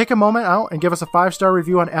 Take a moment out and give us a 5-star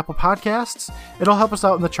review on Apple Podcasts. It'll help us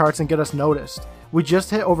out in the charts and get us noticed. We just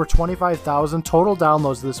hit over 25,000 total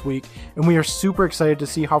downloads this week, and we are super excited to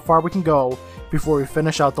see how far we can go before we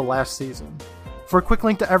finish out the last season. For a quick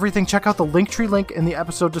link to everything, check out the Linktree link in the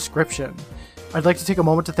episode description. I'd like to take a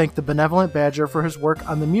moment to thank the Benevolent Badger for his work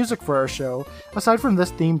on the music for our show, aside from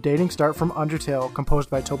this theme Dating Start from Undertale, composed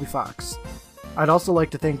by Toby Fox. I'd also like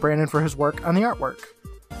to thank Brandon for his work on the artwork.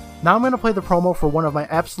 Now I'm going to play the promo for one of my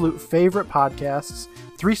absolute favorite podcasts,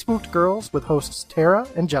 Three Spooked Girls, with hosts Tara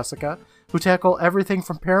and Jessica, who tackle everything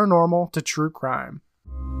from paranormal to true crime.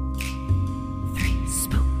 Three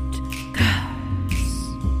Spooked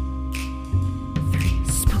Girls. Three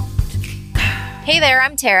Spooked Girls. Hey there,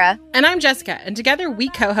 I'm Tara. And I'm Jessica, and together we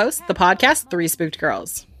co-host the podcast Three Spooked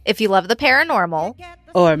Girls. If you love the paranormal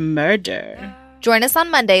or murder, join us on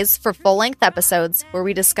Mondays for full-length episodes where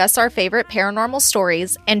we discuss our favorite paranormal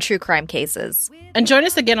stories and true crime cases. And join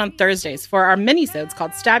us again on Thursdays for our mini-sodes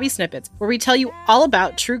called Stabby Snippets, where we tell you all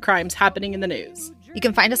about true crimes happening in the news. You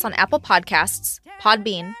can find us on Apple Podcasts,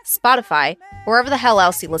 Podbean, Spotify, wherever the hell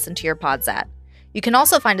else you listen to your pods at. You can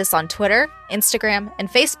also find us on Twitter, Instagram,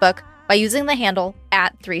 and Facebook by using the handle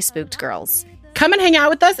 @3SpookedGirls. Come and hang out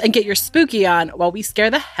with us and get your spooky on while we scare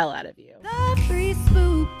the hell out of you. The Three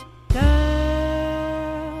Spooked Girls.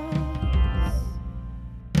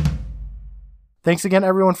 Thanks again,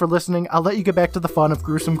 everyone, for listening. I'll let you get back to the fun of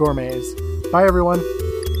Gruesome Gourmets. Bye, everyone.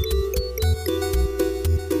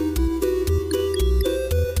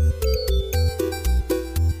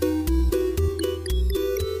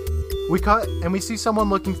 We cut, and we see someone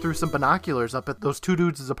looking through some binoculars up at those two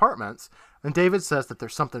dudes' apartments, and David says that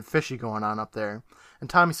there's something fishy going on up there. And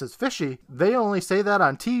Tommy says, fishy? They only say that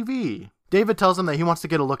on TV. David tells him that he wants to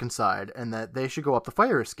get a look inside, and that they should go up the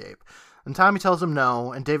fire escape. And Tommy tells him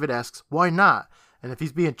no, and David asks, why not? And if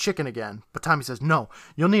he's being chicken again. But Tommy says, no,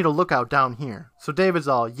 you'll need a lookout down here. So David's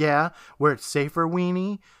all, yeah, where it's safer,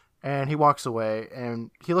 weenie. And he walks away,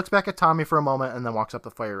 and he looks back at Tommy for a moment, and then walks up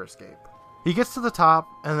the fire escape. He gets to the top,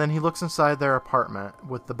 and then he looks inside their apartment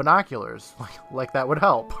with the binoculars, like that would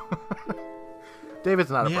help.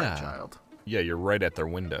 David's not a bright child. Yeah, you're right at their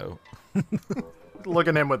window. Look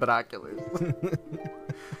at him with binoculars.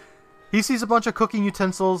 He sees a bunch of cooking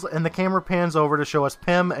utensils, and the camera pans over to show us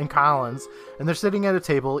Pim and Collins, and they're sitting at a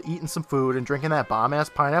table eating some food and drinking that bomb-ass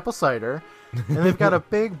pineapple cider, and they've got a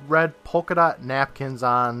big red polka dot napkins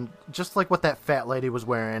on, just like what that fat lady was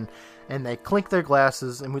wearing, and they clink their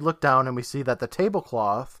glasses, and we look down and we see that the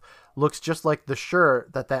tablecloth looks just like the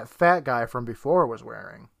shirt that that fat guy from before was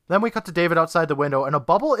wearing. Then we cut to David outside the window, and a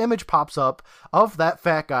bubble image pops up of that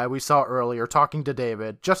fat guy we saw earlier talking to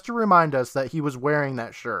David, just to remind us that he was wearing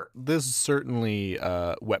that shirt. This certainly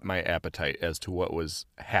whet my appetite as to what was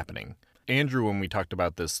happening. Andrew, when we talked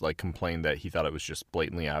about this, complained that he thought it was just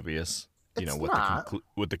blatantly obvious,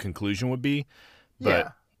 what the conclusion would be. But yeah.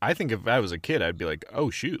 I think if I was a kid, I'd be like, oh,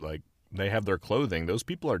 shoot, they have their clothing. Those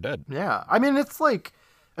people are dead. Yeah. I mean, it's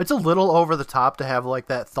a little over the top to have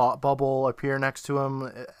that thought bubble appear next to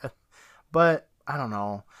him, but I don't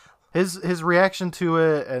know. His reaction to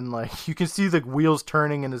it, and you can see the wheels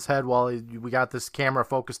turning in his head while we got this camera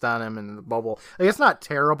focused on him and the bubble. It's not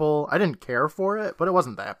terrible. I didn't care for it, but it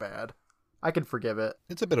wasn't that bad. I can forgive it.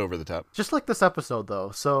 It's a bit over the top. Just like this episode,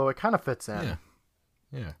 though, so it kind of fits in.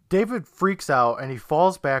 Yeah. David freaks out, and he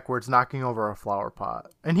falls backwards, knocking over a flower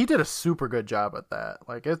pot. And he did a super good job at that.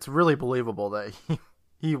 It's really believable that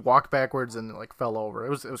he walked backwards and fell over. It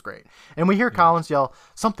was great. And we hear Collins yell,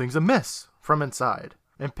 "Something's amiss," from inside.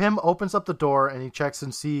 And Pim opens up the door, and he checks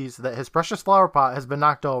and sees that his precious flower pot has been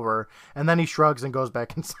knocked over, and then he shrugs and goes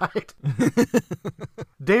back inside.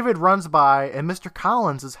 David runs by, and Mr.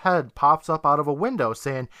 Collins' head pops up out of a window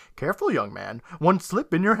saying, "Careful, young man, one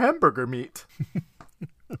slip in your hamburger meat."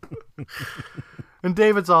 And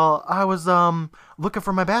David's all, "I was looking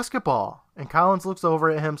for my basketball." And Collins looks over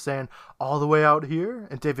at him saying, "All the way out here?"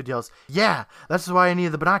 And David yells, "Yeah, that's why I need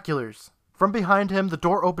the binoculars." From behind him, the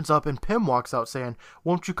door opens up and Pim walks out saying,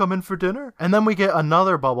 "Won't you come in for dinner?" And then we get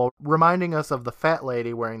another bubble reminding us of the fat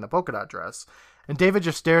lady wearing the polka dot dress. And David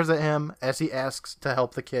just stares at him as he asks to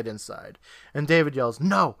help the kid inside. And David yells,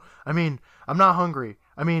 "No, I'm not hungry.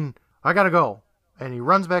 I gotta go." And he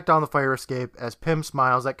runs back down the fire escape as Pim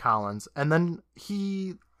smiles at Collins. And then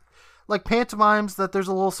he, pantomimes that there's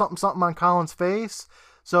a little something something on Collins' face.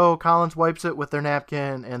 So Collins wipes it with their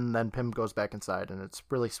napkin, and then Pim goes back inside, and it's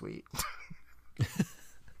really sweet.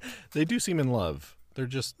 They do seem in love. They're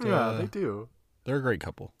just... yeah, they do. They're a great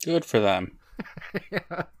couple. Good for them.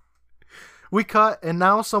 Yeah. We cut, and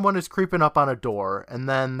now someone is creeping up on a door, and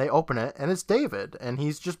then they open it, and it's David, and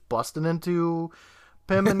he's just busting into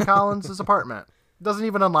Pim and Collins' apartment. Doesn't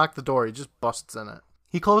even unlock the door, he just busts in it.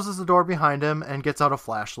 He closes the door behind him and gets out a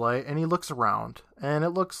flashlight, and he looks around. And it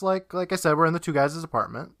looks like I said, we're in the two guys'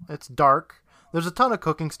 apartment. It's dark. There's a ton of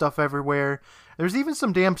cooking stuff everywhere. There's even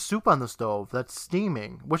some damn soup on the stove that's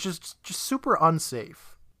steaming, which is just super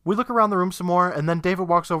unsafe. We look around the room some more, and then David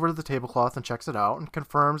walks over to the tablecloth and checks it out and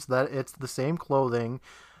confirms that it's the same clothing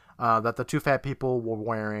that the two fat people were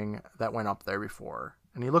wearing that went up there before.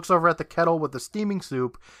 And he looks over at the kettle with the steaming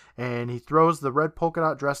soup, and he throws the red polka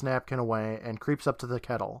dot dress napkin away and creeps up to the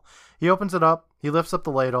kettle. He opens it up, he lifts up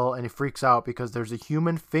the ladle, and he freaks out because there's a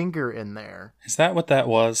human finger in there. Is that what that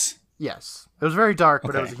was? Yes. It was very dark, but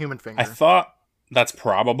Okay. it was a human finger. I thought that's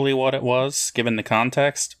probably what it was, given the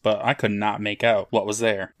context, but I could not make out what was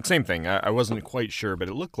there. Same thing. I wasn't quite sure, but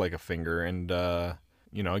it looked like a finger. And,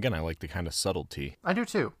 again, I like the kind of subtlety. I do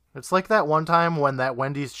too. It's like that one time when that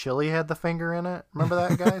Wendy's chili had the finger in it. Remember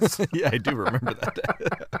that, guys? Yeah, I do remember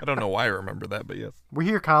that. I don't know why I remember that, but yes. We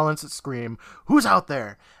hear Collins scream, "Who's out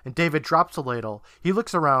there?" And David drops the ladle. He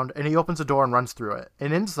looks around and he opens a door and runs through it.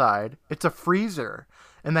 And inside, it's a freezer.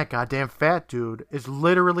 And that goddamn fat dude is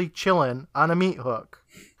literally chilling on a meat hook.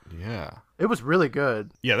 Yeah. It was really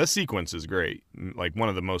good. Yeah, this sequence is great. Like one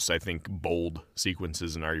of the most, I think, bold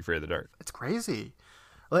sequences in Are You Afraid of the Dark? It's crazy.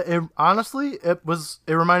 Honestly, it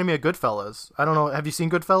reminded me of Goodfellas. I don't know. Have you seen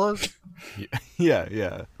Goodfellas?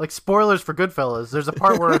 Yeah. Like, spoilers for Goodfellas. There's a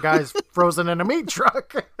part where a guy's frozen in a meat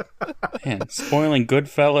truck. Man, spoiling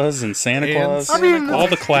Goodfellas and Santa Claus. I mean, all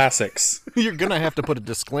the classics. You're going to have to put a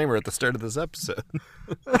disclaimer at the start of this episode.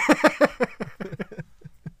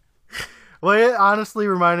 Well, it honestly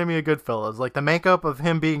reminded me of Goodfellas. Like, the makeup of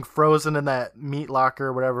him being frozen in that meat locker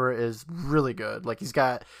or whatever is really good. Like, he's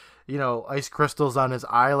got, ice crystals on his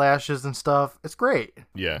eyelashes and stuff. It's great.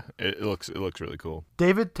 Yeah, it looks really cool.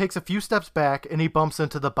 David takes a few steps back and he bumps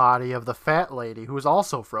into the body of the fat lady who is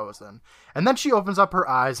also frozen. And then she opens up her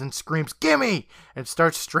eyes and screams, "Gimme!" and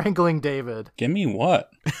starts strangling David. Gimme what?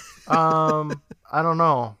 I don't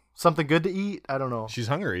know. Something good to eat? I don't know. She's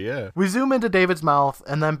hungry, yeah. We zoom into David's mouth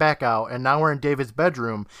and then back out, and now we're in David's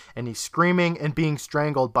bedroom, and he's screaming and being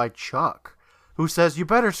strangled by Chuck, who says, "You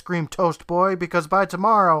better scream toast, boy, because by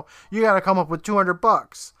tomorrow, you gotta come up with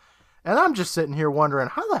 $200. And I'm just sitting here wondering,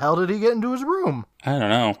 how the hell did he get into his room? I don't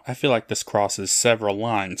know. I feel like this crosses several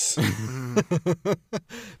lines.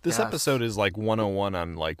 This episode is like 101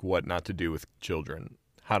 on like what not to do with children.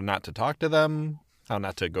 How not to talk to them, how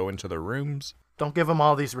not to go into their rooms. Don't give him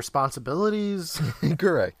all these responsibilities.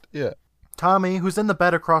 Correct, yeah. Tommy, who's in the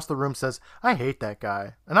bed across the room, says, "I hate that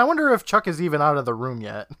guy." And I wonder if Chuck is even out of the room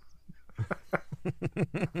yet.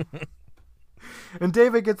 And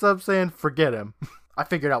David gets up saying, "Forget him. I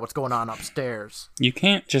figured out what's going on upstairs." You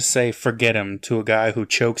can't just say forget him to a guy who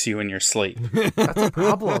chokes you in your sleep. That's a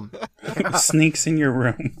problem. Sneaks in your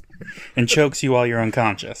room and chokes you while you're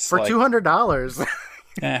unconscious. For $200.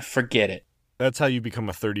 Forget it. That's how you become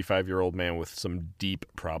a 35-year-old man with some deep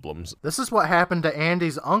problems. This is what happened to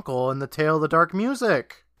Andy's uncle in the Tale of the Dark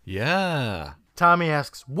Music. Yeah. Tommy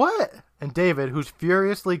asks, "What?" And David, who's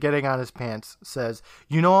furiously getting on his pants, says,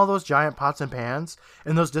 "You know all those giant pots and pans?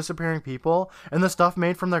 And those disappearing people? And the stuff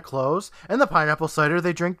made from their clothes? And the pineapple cider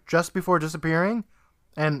they drink just before disappearing?"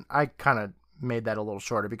 And I kind of made that a little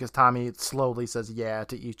shorter because Tommy slowly says yeah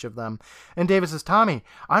to each of them. And David says, "Tommy,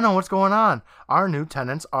 I know what's going on. Our new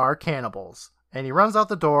tenants are cannibals." And he runs out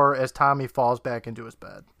the door as Tommy falls back into his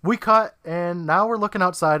bed. We cut, and now we're looking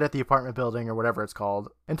outside at the apartment building or whatever it's called.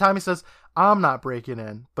 And Tommy says, "I'm not breaking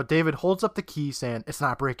in." But David holds up the key saying, "It's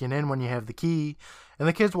not breaking in when you have the key." And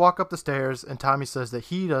the kids walk up the stairs, and Tommy says that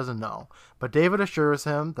he doesn't know. But David assures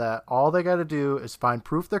him that all they got to do is find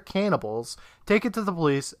proof they're cannibals, take it to the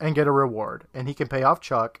police, and get a reward. And he can pay off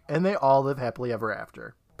Chuck, and they all live happily ever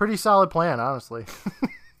after. Pretty solid plan, honestly.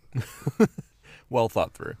 Well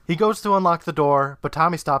thought through. He goes to unlock the door, but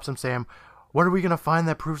Tommy stops him saying, "What are we going to find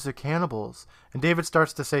that proves they're cannibals?" And David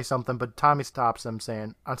starts to say something, but Tommy stops him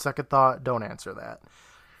saying, "On second thought, don't answer that."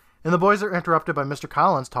 And the boys are interrupted by Mr.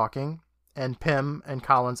 Collins talking, and Pim and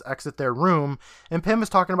Collins exit their room, and Pim is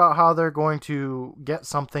talking about how they're going to get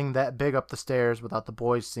something that big up the stairs without the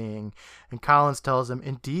boys seeing, and Collins tells him,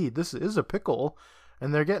 indeed, this is a pickle,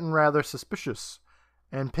 and they're getting rather suspicious.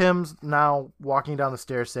 And Pim's now walking down the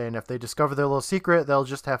stairs saying if they discover their little secret, they'll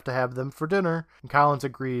just have to have them for dinner. And Collins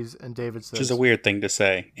agrees, and David says... Which is a weird thing to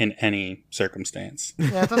say in any circumstance.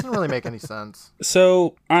 Yeah, it doesn't really make any sense.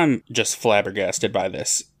 So, I'm just flabbergasted by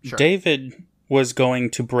this. Sure. David was going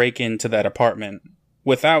to break into that apartment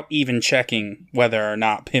without even checking whether or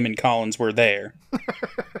not Pim and Collins were there.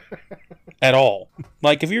 At all.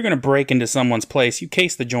 Like, if you're going to break into someone's place, you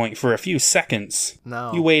case the joint for a few seconds.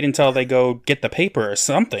 No. You wait until they go get the paper or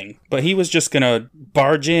something. But he was just going to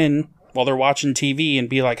barge in while they're watching TV and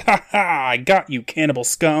be like, ha ha, I got you, cannibal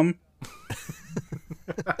scum.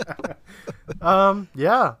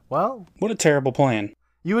 Yeah, well. What a terrible plan.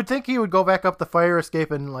 You would think he would go back up the fire escape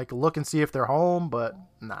and, like, look and see if they're home, but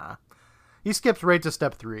nah. He skips right to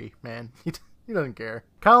step 3, man. He doesn't care.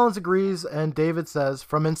 Collins agrees, and David says,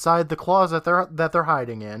 from inside the closet that they're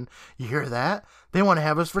hiding in, you hear that? They want to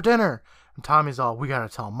have us for dinner. And Tommy's all, we gotta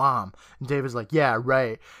tell Mom. And David's like, yeah,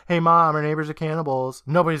 right. Hey, Mom, our neighbors are cannibals.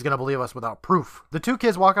 Nobody's gonna believe us without proof. The two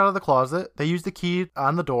kids walk out of the closet. They use the key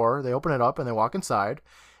on the door. They open it up, and they walk inside.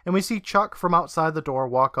 And we see Chuck from outside the door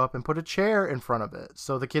walk up and put a chair in front of it,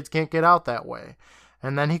 so the kids can't get out that way.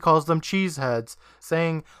 And then he calls them cheeseheads,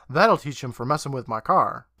 saying, that'll teach him for messing with my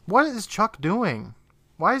car. What is Chuck doing?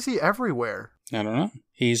 Why is he everywhere? I don't know.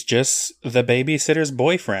 He's just the babysitter's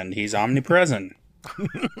boyfriend. He's omnipresent.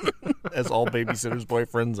 As all babysitters'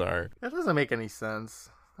 boyfriends are. That doesn't make any sense.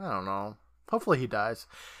 I don't know. Hopefully he dies.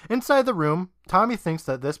 Inside the room, Tommy thinks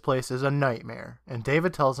that this place is a nightmare, and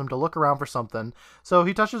David tells him to look around for something, so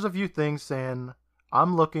he touches a few things, saying,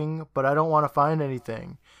 I'm looking, but I don't want to find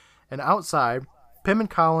anything. And outside, Pim and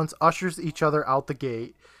Collins ushers each other out the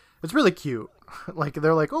gate. It's really cute. Like,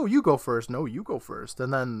 they're like, oh, you go first. No, you go first.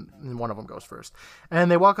 And then one of them goes first. And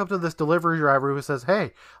they walk up to this delivery driver who says,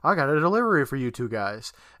 hey, I got a delivery for you two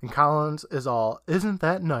guys. And Collins is all, isn't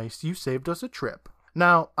that nice? You saved us a trip.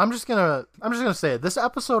 Now, I'm just gonna say it. This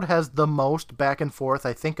episode has the most back and forth,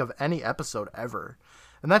 I think, of any episode ever.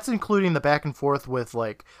 And that's including the back and forth with,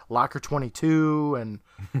 like, Locker 22 and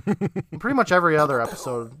pretty much every other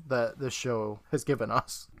episode that this show has given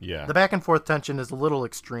us. Yeah. The back and forth tension is a little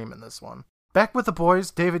extreme in this one. Back with the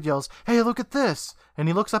boys, David yells, hey, look at this. And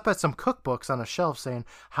he looks up at some cookbooks on a shelf saying,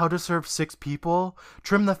 how to serve 6 people?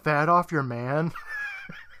 Trim the fat off your man?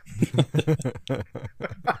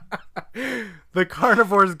 The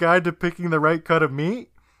Carnivore's Guide to Picking the Right Cut of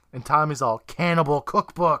Meat? And Tommy's all, cannibal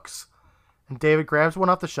cookbooks. And David grabs one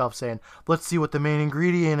off the shelf saying, let's see what the main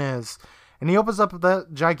ingredient is. And he opens up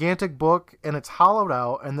that gigantic book, and it's hollowed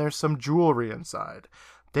out, and there's some jewelry inside.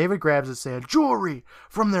 David grabs it saying, jewelry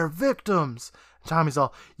from their victims. And Tommy's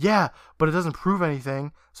all, yeah, but it doesn't prove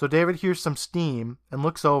anything. So David hears some steam and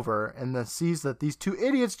looks over and then sees that these two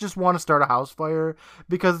idiots just want to start a house fire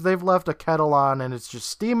because they've left a kettle on and it's just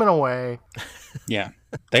steaming away. Yeah,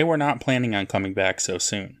 they were not planning on coming back so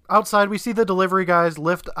soon. Outside, we see the delivery guys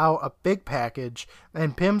lift out a big package,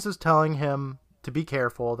 and Pims is telling him to be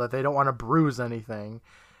careful, that they don't want to bruise anything.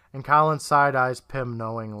 And Collins side-eyes Pim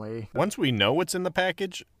knowingly. Once we know what's in the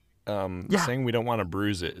package, saying we don't want to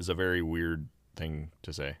bruise it is a very weird thing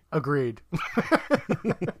to say. Agreed.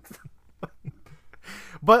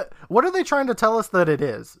 But what are they trying to tell us that it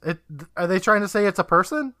is? Are they trying to say it's a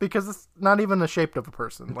person? Because it's not even the shape of a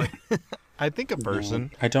person. Like, I think a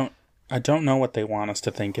person. No, I don't know what they want us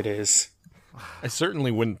to think it is. I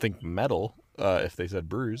certainly wouldn't think metal if they said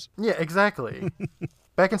bruise. Yeah, exactly.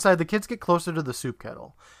 Back inside, the kids get closer to the soup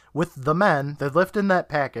kettle. With the men, they lift in that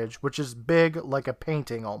package, which is big like a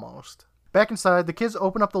painting almost. Back inside, the kids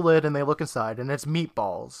open up the lid and they look inside, and it's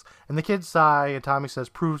meatballs. And the kids sigh, and Tommy says,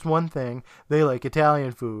 proves one thing, they like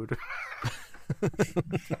Italian food.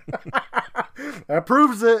 That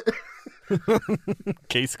proves it.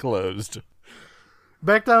 Case closed.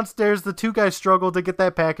 Back downstairs, the two guys struggle to get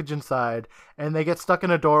that package inside, and they get stuck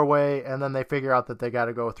in a doorway, and then they figure out that they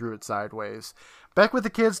gotta go through it sideways. Back with the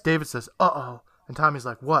kids, David says, uh-oh. And Tommy's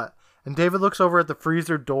like, what? And David looks over at the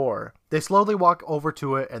freezer door. They slowly walk over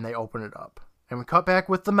to it, and they open it up. And we cut back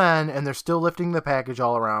with the men, and they're still lifting the package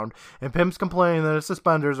all around. And Pim's complaining that his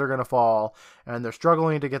suspenders are going to fall, and they're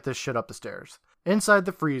struggling to get this shit up the stairs. Inside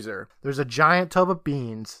the freezer, there's a giant tub of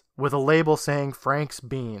beans with a label saying Frank's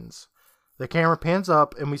Beans. The camera pans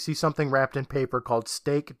up and we see something wrapped in paper called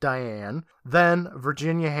Steak Diane, then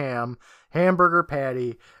Virginia ham, hamburger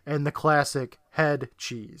patty, and the classic head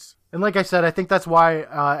cheese. And like I said, I think that's why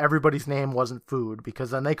everybody's name wasn't food, because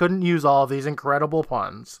then they couldn't use all of these incredible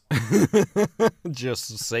puns.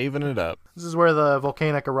 Just saving it up. This is where the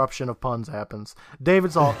volcanic eruption of puns happens.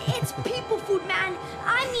 David's all... It's people food, man.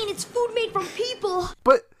 I mean, it's food made from people.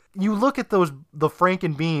 But... you look at the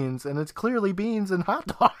Franken beans, and it's clearly beans and hot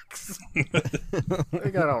dogs.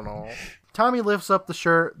 Like, I don't know. Tommy lifts up the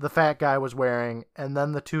shirt the fat guy was wearing, and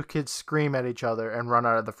then the two kids scream at each other and run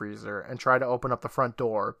out of the freezer and try to open up the front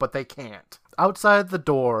door, but they can't. Outside the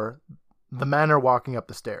door, the men are walking up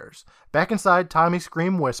the stairs. Back inside, Tommy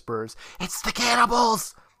whispers, "It's the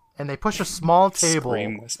cannibals!" And they push a small table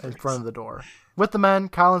in front of the door. With the men,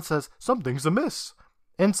 Colin says, "Something's amiss."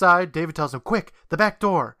 Inside, David tells him, "Quick, the back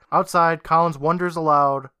door." Outside, Collins wonders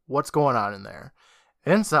aloud what's going on in there.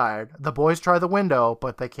 Inside, the boys try the window,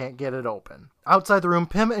 but they can't get it open. Outside the room,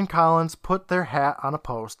 Pim and Collins put their hat on a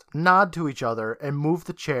post, nod to each other, and move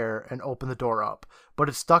the chair and open the door up. But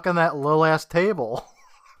it's stuck on that little-ass table.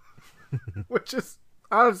 Which is,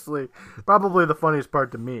 honestly, probably the funniest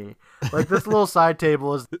part to me. Like, this little side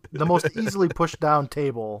table is the most easily pushed down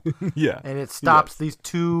table. Yeah. And it stops these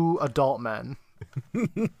two adult men.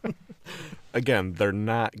 Again, they're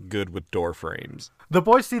not good with door frames. The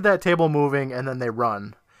boys see that table moving and then they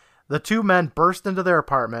run. The two men burst into their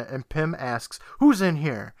apartment and Pim asks, "Who's in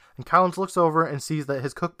here?" And Collins looks over and sees that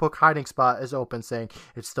his cookbook hiding spot is open, saying,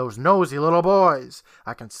 "It's those nosy little boys.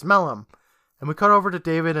 I can smell them." And we cut over to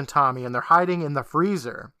David and Tommy, and they're hiding in the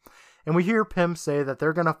freezer. And we hear Pim say that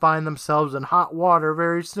they're going to find themselves in hot water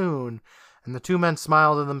very soon. And the two men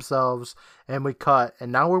smile to themselves, and we cut,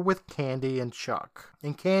 and now we're with Candy and Chuck.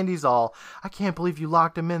 And Candy's all, "I can't believe you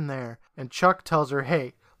locked him in there." And Chuck tells her,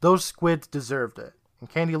 "Hey, those squids deserved it." And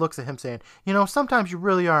Candy looks at him saying, "You know, sometimes you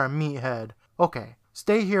really are a meathead. Okay,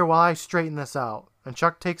 stay here while I straighten this out." And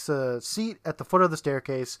Chuck takes a seat at the foot of the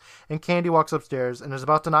staircase, and Candy walks upstairs and is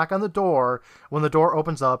about to knock on the door when the door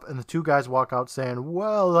opens up, and the two guys walk out saying,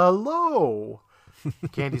 "Well, hello."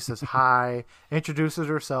 Candy says hi, introduces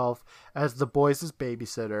herself as the boys'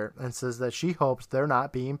 babysitter, and says that she hopes they're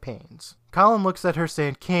not being pains. Colin looks at her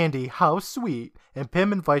saying, "Candy, how sweet," and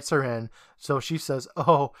Pim invites her in, so she says,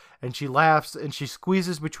 "Oh," and she laughs, and she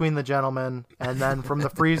squeezes between the gentlemen, and then from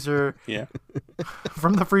the freezer,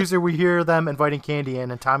 we hear them inviting Candy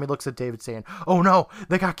in, and Tommy looks at David saying, "Oh no,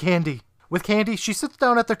 they got Candy." With Candy, she sits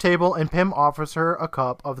down at their table, and Pim offers her a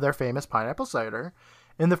cup of their famous pineapple cider.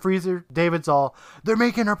 In the freezer, David's all, "They're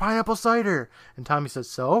making our pineapple cider." And Tommy says,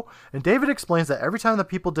 "So?" And David explains that every time the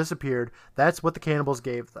people disappeared, that's what the cannibals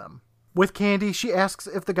gave them. With Candy, she asks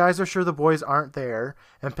if the guys are sure the boys aren't there.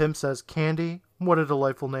 And Pim says, "Candy, what a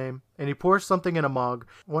delightful name." And he pours something in a mug,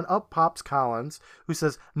 when up pops Collins, who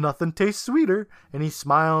says, "Nothing tastes sweeter." And he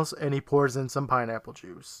smiles and he pours in some pineapple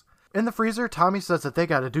juice. In the freezer, Tommy says that they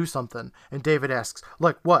gotta do something. And David asks,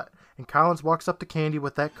 "Like what?" And Collins walks up to Candy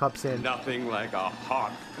with that cup saying, "Nothing like a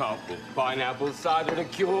hot cup of pineapple cider to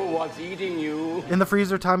cure what's eating you." In the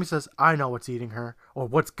freezer, Tommy says, "I know what's eating her, or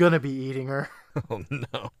what's gonna be eating her." Oh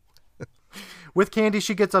no. With Candy,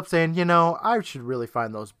 she gets up saying, "You know, I should really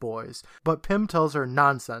find those boys." But Pim tells her,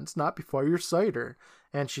 "Nonsense, not before your cider."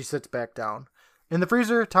 And she sits back down. In the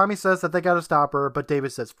freezer, Tommy says that they gotta stop her, but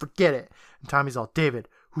David says, "Forget it." And Tommy's all, "David,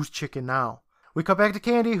 who's chicken now?" We cut back to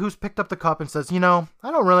Candy, who's picked up the cup and says, "You know, I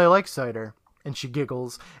don't really like cider." And she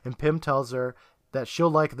giggles, and Pim tells her that she'll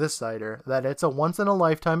like this cider, that it's a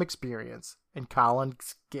once-in-a-lifetime experience. And Colin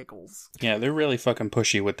giggles. Yeah, they're really fucking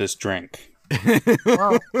pushy with this drink.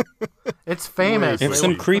 Well, it's famous. If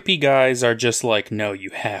some creepy guys are just like, "No,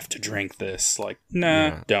 you have to drink this," like,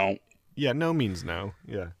 nah, don't. Yeah, no means no.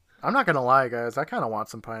 Yeah. I'm not gonna lie, guys. I kind of want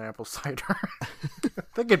some pineapple cider. I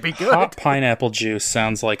think it'd be good. Hot pineapple juice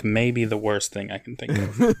sounds like maybe the worst thing I can think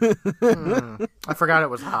of. I forgot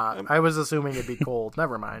it was hot. I was assuming it'd be cold.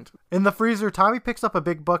 Never mind. In the freezer, Tommy picks up a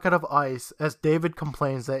big bucket of ice as David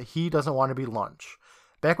complains that he doesn't want to be lunch.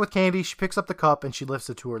 Back with Candy, she picks up the cup and she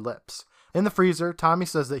lifts it to her lips. In the freezer, Tommy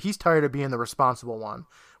says that he's tired of being the responsible one.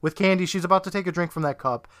 With Candy, she's about to take a drink from that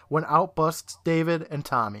cup when out busts David and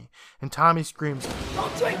Tommy. And Tommy screams,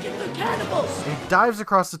 "Don't drink it, they're cannibals!" And he dives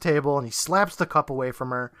across the table and he slaps the cup away from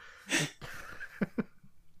her.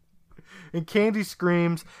 And Candy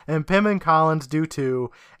screams, and Pim and Collins do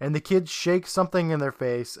too, and the kids shake something in their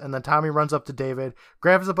face, and then Tommy runs up to David,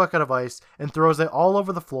 grabs a bucket of ice, and throws it all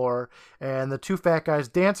over the floor, and the two fat guys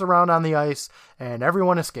dance around on the ice, and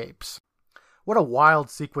everyone escapes. What a wild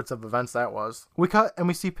sequence of events that was. We cut and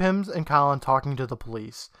we see Pims and Colin talking to the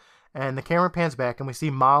police. And the camera pans back and we see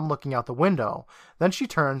Mom looking out the window. Then she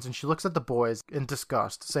turns and she looks at the boys in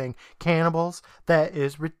disgust, saying, "Cannibals? That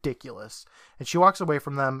is ridiculous." And she walks away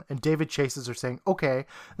from them, and David chases her, saying, "Okay,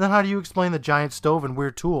 then how do you explain the giant stove and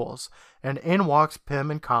weird tools?" And in walks Pim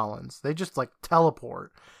and Collins. They just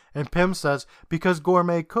teleport. And Pim says, "Because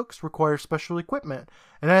gourmet cooks require special equipment.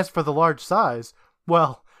 And as for the large size,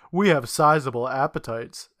 well, we have sizable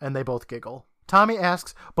appetites." And they both giggle. Tommy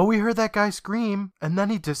asks, "But we heard that guy scream, and then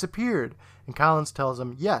he disappeared." And Collins tells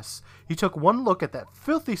him, "Yes, he took one look at that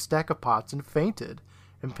filthy stack of pots and fainted."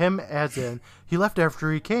 And Pim adds in, "He left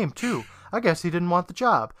after he came, too. I guess he didn't want the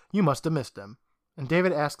job. You must have missed him." And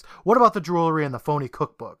David asks, "What about the jewelry and the phony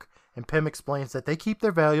cookbook?" And Pim explains that they keep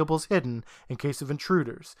their valuables hidden in case of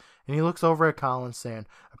intruders. And he looks over at Collins saying,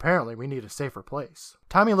 "Apparently we need a safer place."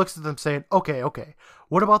 Tommy looks at them saying, Okay,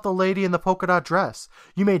 what about the lady in the polka dot dress?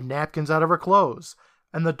 You made napkins out of her clothes."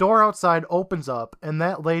 And the door outside opens up, and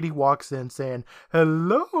that lady walks in saying,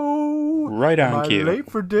 "Hello? Right on cue. Am I late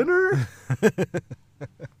for dinner?"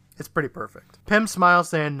 It's pretty perfect. Pim smiles,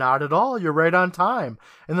 saying, "Not at all. You're right on time."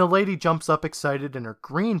 And the lady jumps up excited in her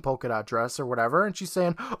green polka dot dress or whatever, and she's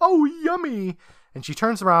saying, "Oh, yummy." And she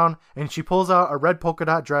turns around and she pulls out a red polka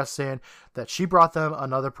dot dress, saying that she brought them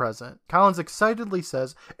another present. Collins excitedly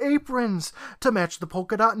says, "Aprons to match the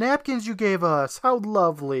polka dot napkins you gave us. How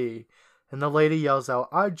lovely." And the lady yells out,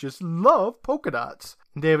 "I just love polka dots."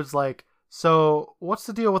 And David's like, "So what's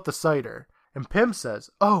the deal with the cider?" And Pim says,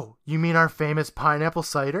 "Oh, you mean our famous pineapple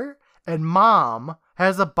cider?" And Mom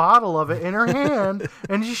has a bottle of it in her hand,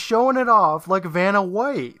 and she's showing it off like Vanna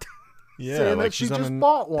White. Yeah, saying like that she she's just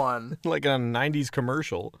bought one. Like on a 90s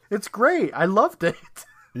commercial. It's great. I loved it.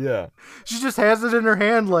 Yeah. She just has it in her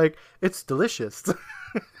hand like, it's delicious.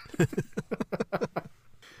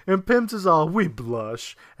 And Pim says, "Oh, we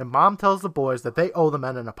blush." And Mom tells the boys that they owe the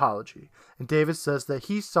men an apology. And David says that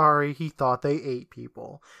he's sorry he thought they ate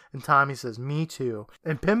people. And Tommy says, "Me too."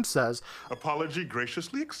 And Pim says, "Apology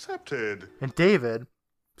graciously accepted." And David,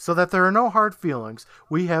 "So that there are no hard feelings,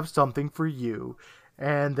 we have something for you."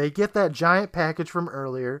 And they get that giant package from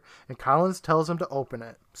earlier, and Collins tells him to open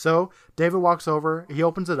it. So David walks over, he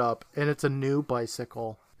opens it up, and it's a new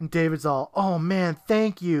bicycle. And David's all, "Oh man,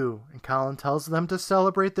 thank you." And Colin tells them to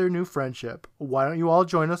celebrate their new friendship. "Why don't you all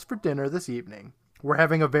join us for dinner this evening? We're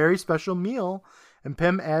having a very special meal." And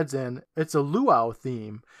Pim adds in, "It's a luau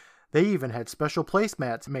theme. They even had special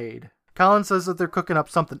placemats made." Colin says that they're cooking up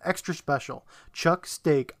something extra special. Chuck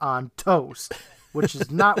steak on toast, which is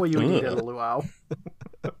not what you would eat at a luau.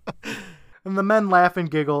 And the men laugh and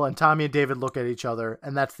giggle, and Tommy and David look at each other,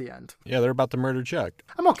 and that's the end. Yeah, they're about to murder Chuck.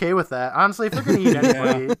 I'm okay with that. Honestly, if they're going to eat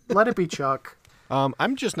anybody, let it be Chuck.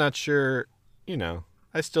 I'm just not sure,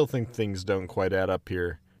 I still think things don't quite add up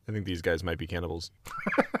here. I think these guys might be cannibals.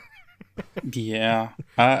 Yeah,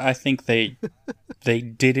 I think they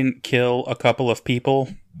didn't kill a couple of people,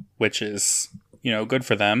 which is, good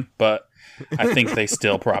for them, but I think they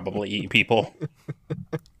still probably eat people.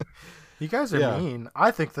 You guys are mean. I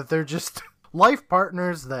think that they're just life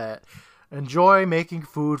partners that enjoy making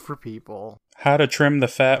food for people. How to trim the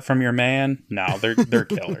fat from your man? No, they're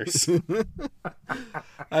killers.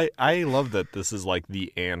 I love that this is like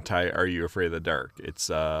the anti Are You Afraid of the Dark? It's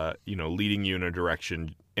leading you in a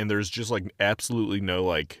direction, and there's just absolutely no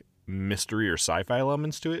mystery or sci-fi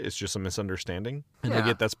elements to it. It's just a misunderstanding. And I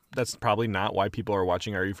get that's probably not why people are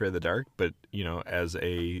watching Are You Afraid of the Dark, but as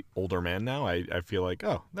a older man now, I feel like,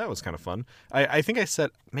 oh, that was kind of fun. I think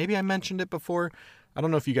maybe I mentioned it before. I don't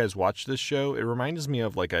know if you guys watch this show. It reminds me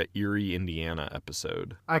of a Erie, Indiana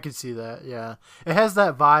episode. I could see that, yeah. It has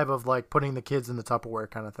that vibe of putting the kids in the Tupperware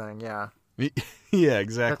kind of thing, yeah. Yeah,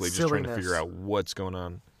 exactly. That's just trying to silliness. figure out what's going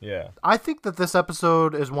on. Yeah. I think that this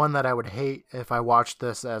episode is one that I would hate if I watched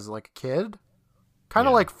this as a kid. Kind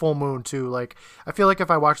of like Full Moon too. I feel like if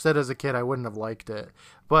I watched that as a kid, I wouldn't have liked it.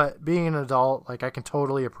 But being an adult, I can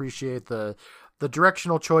totally appreciate the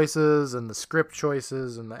directional choices and the script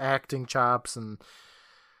choices and the acting chops, and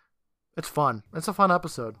it's fun. It's a fun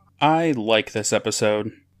episode. I like this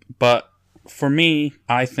episode, but for me,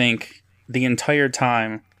 I think the entire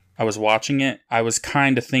time I was watching it, I was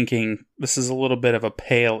kind of thinking this is a little bit of a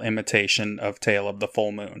pale imitation of Tale of the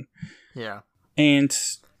Full Moon. Yeah. And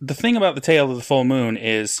the thing about the Tale of the Full Moon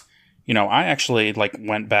is, I actually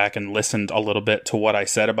went back and listened a little bit to what I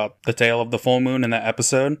said about the Tale of the Full Moon in that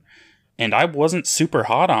episode, and I wasn't super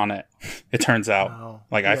hot on it. It turns out, Oh,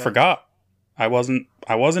 I forgot. I wasn't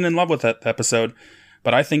in love with that episode,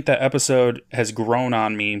 but I think that episode has grown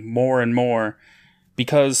on me more and more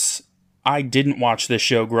because I didn't watch this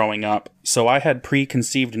show growing up, so I had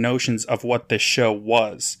preconceived notions of what this show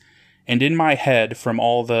was. And in my head, from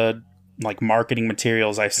all the like marketing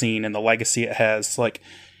materials I've seen and the legacy it has, like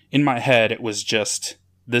in my head it was just,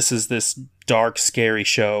 this is this dark, scary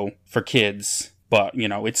show for kids, but you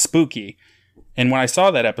know, it's spooky. And when I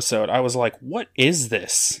saw that episode, I was like, what is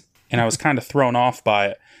this? And I was kind of thrown off by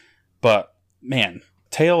it. But man,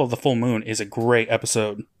 Tale of the Full Moon is a great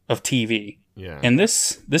episode of TV. Yeah. And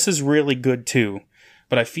this is really good too.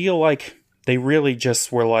 But I feel like they really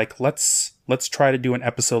just were like, let's try to do an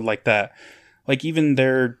episode like that. Like even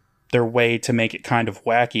their way to make it kind of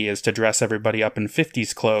wacky is to dress everybody up in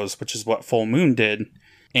 50s clothes, which is what Full Moon did.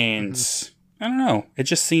 And I don't know, it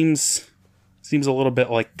just seems a little bit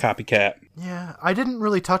like copycat. Yeah, I didn't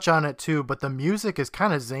really touch on it too, but the music is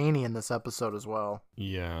kind of zany in this episode as well.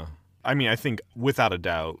 Yeah. I mean, I think without a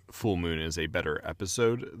doubt, Full Moon is a better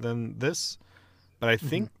episode than this. But I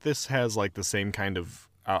think this has like the same kind of,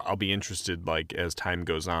 I'll be interested like as time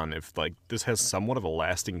goes on, if like this has somewhat of a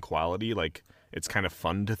lasting quality. Like it's kind of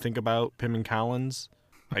fun to think about Pim and Collins.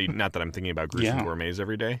 Not that I'm thinking about Gruesome Gourmets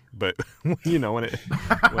every day, but you know, when it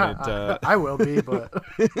I will be, but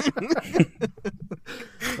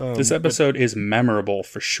this episode is memorable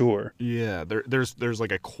for sure. Yeah, there's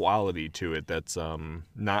like a quality to it that's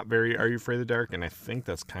not very Are You Afraid of the Dark, and I think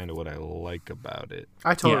that's kind of what I like about it.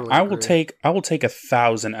 I totally I agree. will take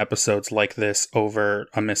 1,000 episodes like this over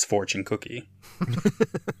a misfortune cookie.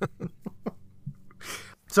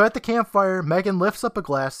 So at the campfire, Megan lifts up a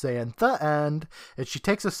glass saying, "The end," and she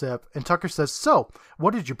takes a sip, and Tucker says, "So,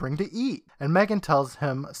 what did you bring to eat?" And Megan tells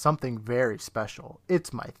him something very special.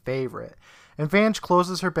 "It's my favorite." And Vange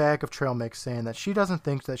closes her bag of trail mix, saying that she doesn't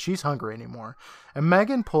think that she's hungry anymore. And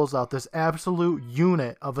Megan pulls out this absolute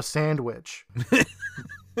unit of a sandwich.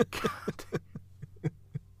 God.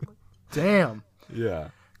 Damn.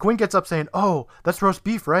 Yeah. Quinn gets up saying, "Oh, that's roast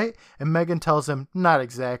beef, right?" And Megan tells him, "Not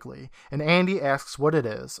exactly." And Andy asks what it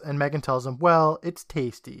is. And Megan tells him, "Well, it's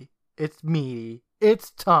tasty. It's meaty. It's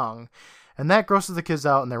tongue." And that grosses the kids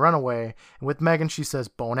out and they run away. And with Megan, she says,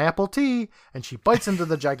 "Bone apple tea." And she bites into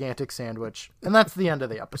the gigantic sandwich. And that's the end of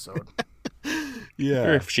the episode. Yeah.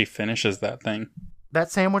 Or if she finishes that thing. That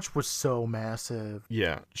sandwich was so massive.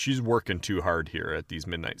 Yeah, she's working too hard here at these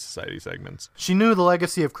Midnight Society segments. She knew the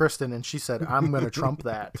legacy of Kristen, and she said, "I'm going to trump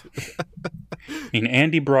that." I mean,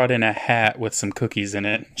 Andy brought in a hat with some cookies in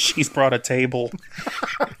it. She's brought a table,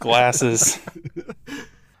 glasses.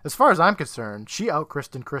 As far as I'm concerned, she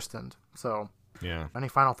out-Kristened. So, yeah. Any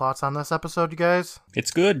final thoughts on this episode, you guys?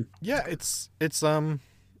 It's good. Yeah, it's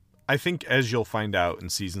I think as you'll find out in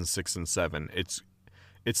season 6 and 7,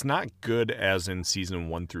 it's not good as in season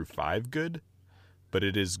 1 through 5 good, but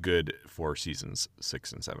it is good for seasons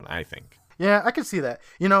 6 and 7, I think. Yeah, I can see that.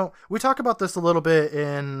 You know, we talk about this a little bit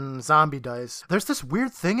in Zombie Dice. There's this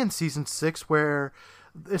weird thing in season 6 where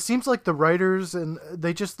it seems like the writers and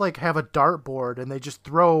they just like have a dartboard and they just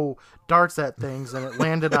throw darts at things, and it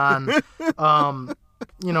landed on,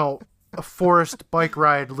 you know, a forest bike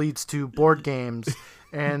ride leads to board games.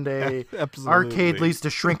 And a arcade leads to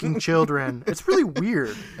shrinking children. It's really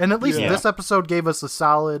weird. And at least this episode gave us a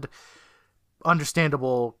solid,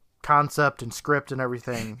 understandable concept and script and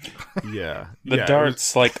everything. Yeah. The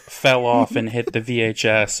darts like fell off and hit the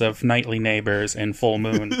VHS of Nightly Neighbors and Full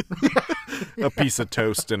Moon. A piece of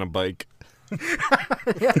toast and a bike.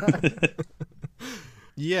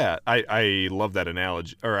 Yeah, I love that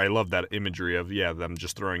analogy, or I love that imagery of, them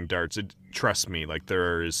just throwing darts. Trust me, like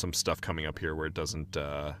there is some stuff coming up here where it doesn't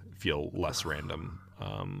feel less random.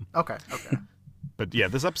 Okay. But yeah,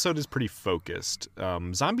 this episode is pretty focused.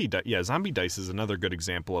 Zombie Dice is another good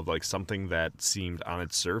example of like something that seemed on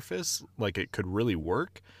its surface like it could really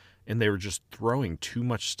work, and they were just throwing too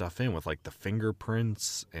much stuff in with like the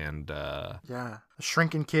fingerprints and the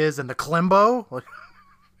shrinking kids and the Klimbo.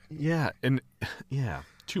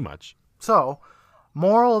 Too much. So,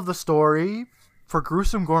 moral of the story for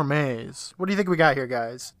Gruesome Gourmets. What do you think we got here,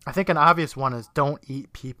 guys? I think an obvious one is don't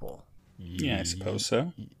eat people. Yeah, I suppose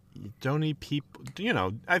so. Don't eat people. You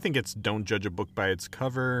know, I think it's don't judge a book by its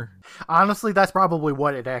cover. Honestly, that's probably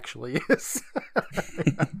what it actually is.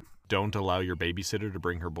 Don't allow your babysitter to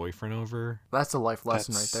bring her boyfriend over. That's a life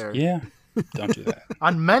lesson right there. Yeah, don't do that.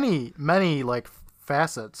 On many, like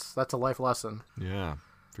facets, that's a life lesson. Yeah,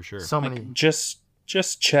 for sure. So many. Like,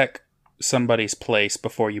 just check somebody's place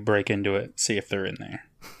before you break into it. See if they're in there.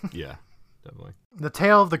 Yeah, definitely. The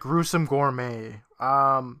Tale of the Gruesome Gourmet.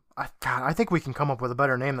 I think we can come up with a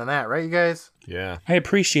better name than that, right, you guys? Yeah. I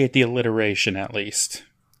appreciate the alliteration, at least.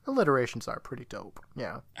 Alliterations are pretty dope.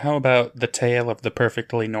 Yeah. How about The Tale of the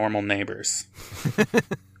Perfectly Normal Neighbors?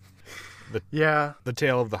 The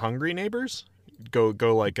Tale of the Hungry Neighbors? Go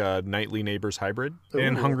like a Nightly Neighbors hybrid. Ooh,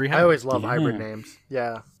 and Hungry House. I always love hybrid names.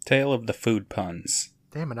 Yeah. Tale of the Food Puns.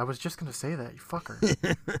 Damn it! I was just gonna say that, you fucker.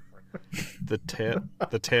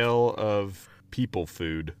 The tale of people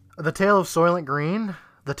food. The Tale of Soylent Green.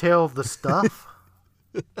 The Tale of the Stuff.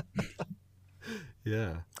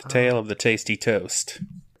 Yeah. The Tale of the Tasty Toast.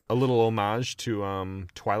 A little homage to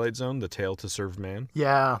Twilight Zone, The Tale to Serve Man.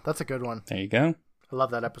 Yeah, that's a good one. There you go. I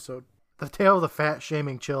love that episode. The Tale of the Fat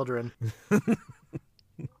Shaming Children.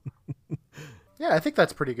 Yeah, I think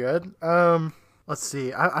that's pretty good. Let's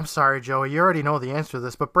see. I'm sorry, Joey. You already know the answer to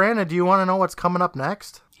this, but Brandon, do you want to know what's coming up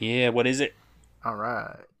next? Yeah, what is it? All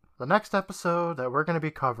right. The next episode that we're going to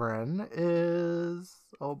be covering is...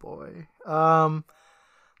 Oh, boy.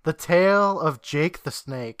 The Tale of Jake the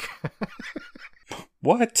Snake.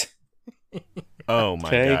 What? Oh, my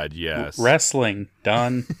God, yes. Wrestling.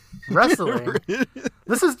 Done. Wrestling?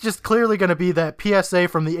 This is just clearly going to be that PSA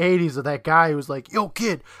from the 80s of that guy who's like, yo,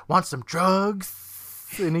 kid, want some drugs?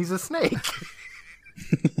 And he's a snake.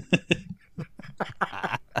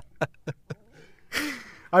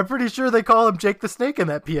 I'm pretty sure they call him Jake the Snake in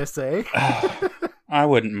that PSA. I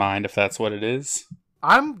wouldn't mind if that's what it is.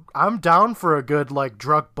 I'm down for a good like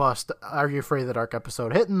drug bust Are You Afraid of the Dark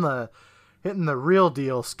episode, hitting the real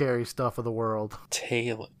deal scary stuff of the world.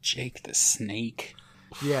 Tale of Jake the Snake.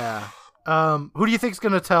 Yeah. Who do you think's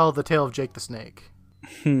gonna tell the tale of Jake the Snake?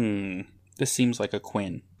 This seems like a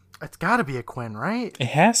Quinn. It's gotta be a Quinn, right? It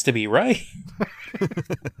has to be, right?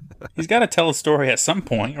 He's got to tell a story at some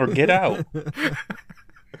point or get out.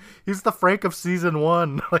 He's the Frank of season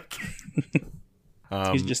 1. Like,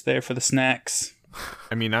 he's just there for the snacks.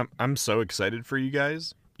 I mean, I'm so excited for you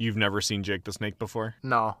guys. You've never seen Jake the Snake before?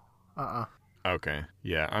 No. Okay.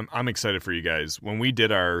 Yeah, I'm excited for you guys. When we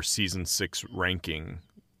did our season 6 ranking,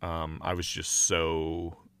 I was just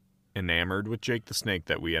so enamored with Jake the Snake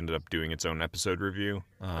that we ended up doing its own episode review.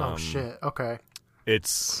 Oh shit. Okay.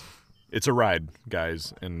 It's a ride,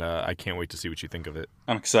 guys, and I can't wait to see what you think of it.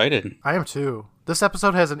 I'm excited. I am too. This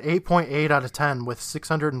episode has an 8.8 out of 10 with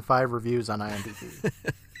 605 reviews on IMDb.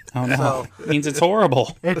 Oh no. It means it's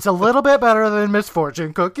horrible. It's a little bit better than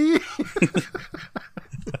Misfortune Cookie.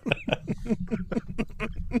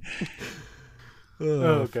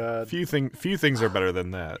 Oh god. Few things are better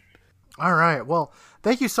than that. All right. Well,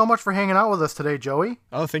 thank you so much for hanging out with us today, Joey.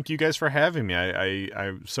 Oh, thank you guys for having me.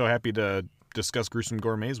 I'm so happy to discuss Gruesome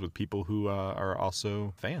Gourmets with people who are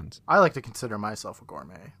also fans. I like to consider myself a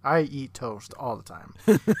gourmet. I eat toast all the time.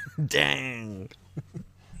 Dang.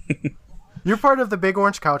 You're part of the Big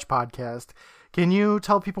Orange Couch podcast. Can you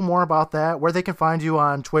tell people more about that? Where they can find you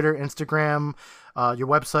on Twitter, Instagram, your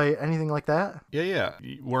website, anything like that? Yeah.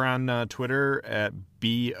 We're on Twitter at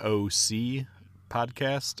BOC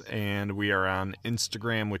Podcast, and we are on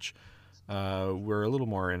Instagram, which we're a little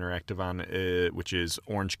more interactive on, which is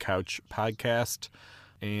Orange Couch Podcast.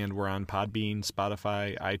 And we're on Podbean,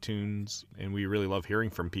 Spotify, iTunes, and we really love hearing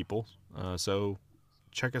from people. So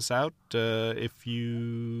check us out if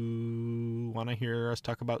you want to hear us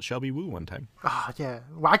talk about Shelby Woo one time. Oh, yeah.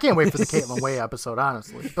 Well, I can't wait for the Caitlin Way episode,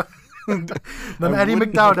 honestly. Them Eddie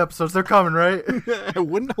McDowd episodes, they're coming, right? I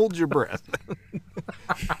wouldn't hold your breath.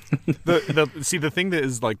 The thing that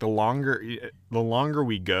is like the longer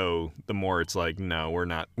we go, the more it's like, no, we're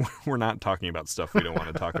not talking about stuff we don't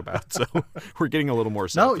want to talk about. So we're getting a little more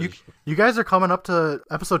selfish. No, you guys are coming up to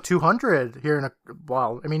episode 200 here in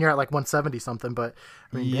I mean, you're at like 170 something, but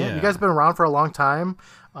I mean, yeah. You guys have been around for a long time.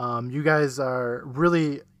 You guys are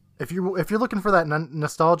really, if you're looking for that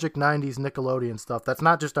nostalgic 90s Nickelodeon stuff, that's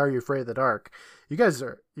not just Are You Afraid of the Dark. You guys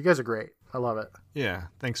are great. I love it. Yeah,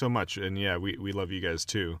 thanks so much. And yeah, we love you guys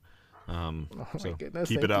too. Oh my goodness,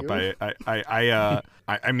 keep it up. You.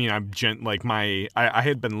 I mean, I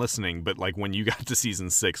had been listening, but like when you got to season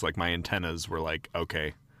 6, like my antennas were like,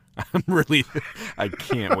 okay, I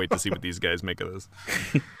can't wait to see what these guys make of this.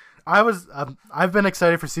 I've been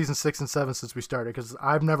excited for season 6 and 7 since we started because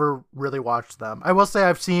I've never really watched them. I will say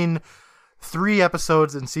I've seen 3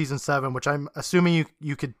 episodes in season 7, which I'm assuming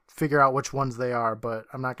you could figure out which ones they are, but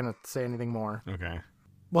I'm not going to say anything more. Okay.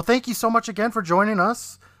 Well, thank you so much again for joining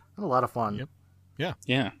us. Had a lot of fun. Yep.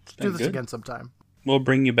 Yeah. Do this again sometime. We'll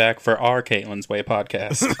bring you back for our Caitlin's Way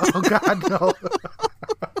podcast. Oh God, no.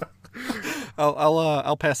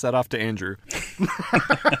 I'll pass that off to Andrew.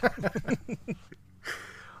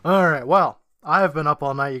 All right. Well, I have been up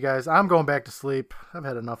all night, you guys. I'm going back to sleep. I've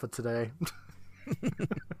had enough of today.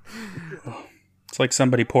 It's like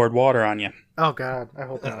somebody poured water on you. Oh God, I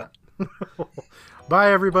hope not.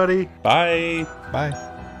 Bye, everybody. Bye. Bye.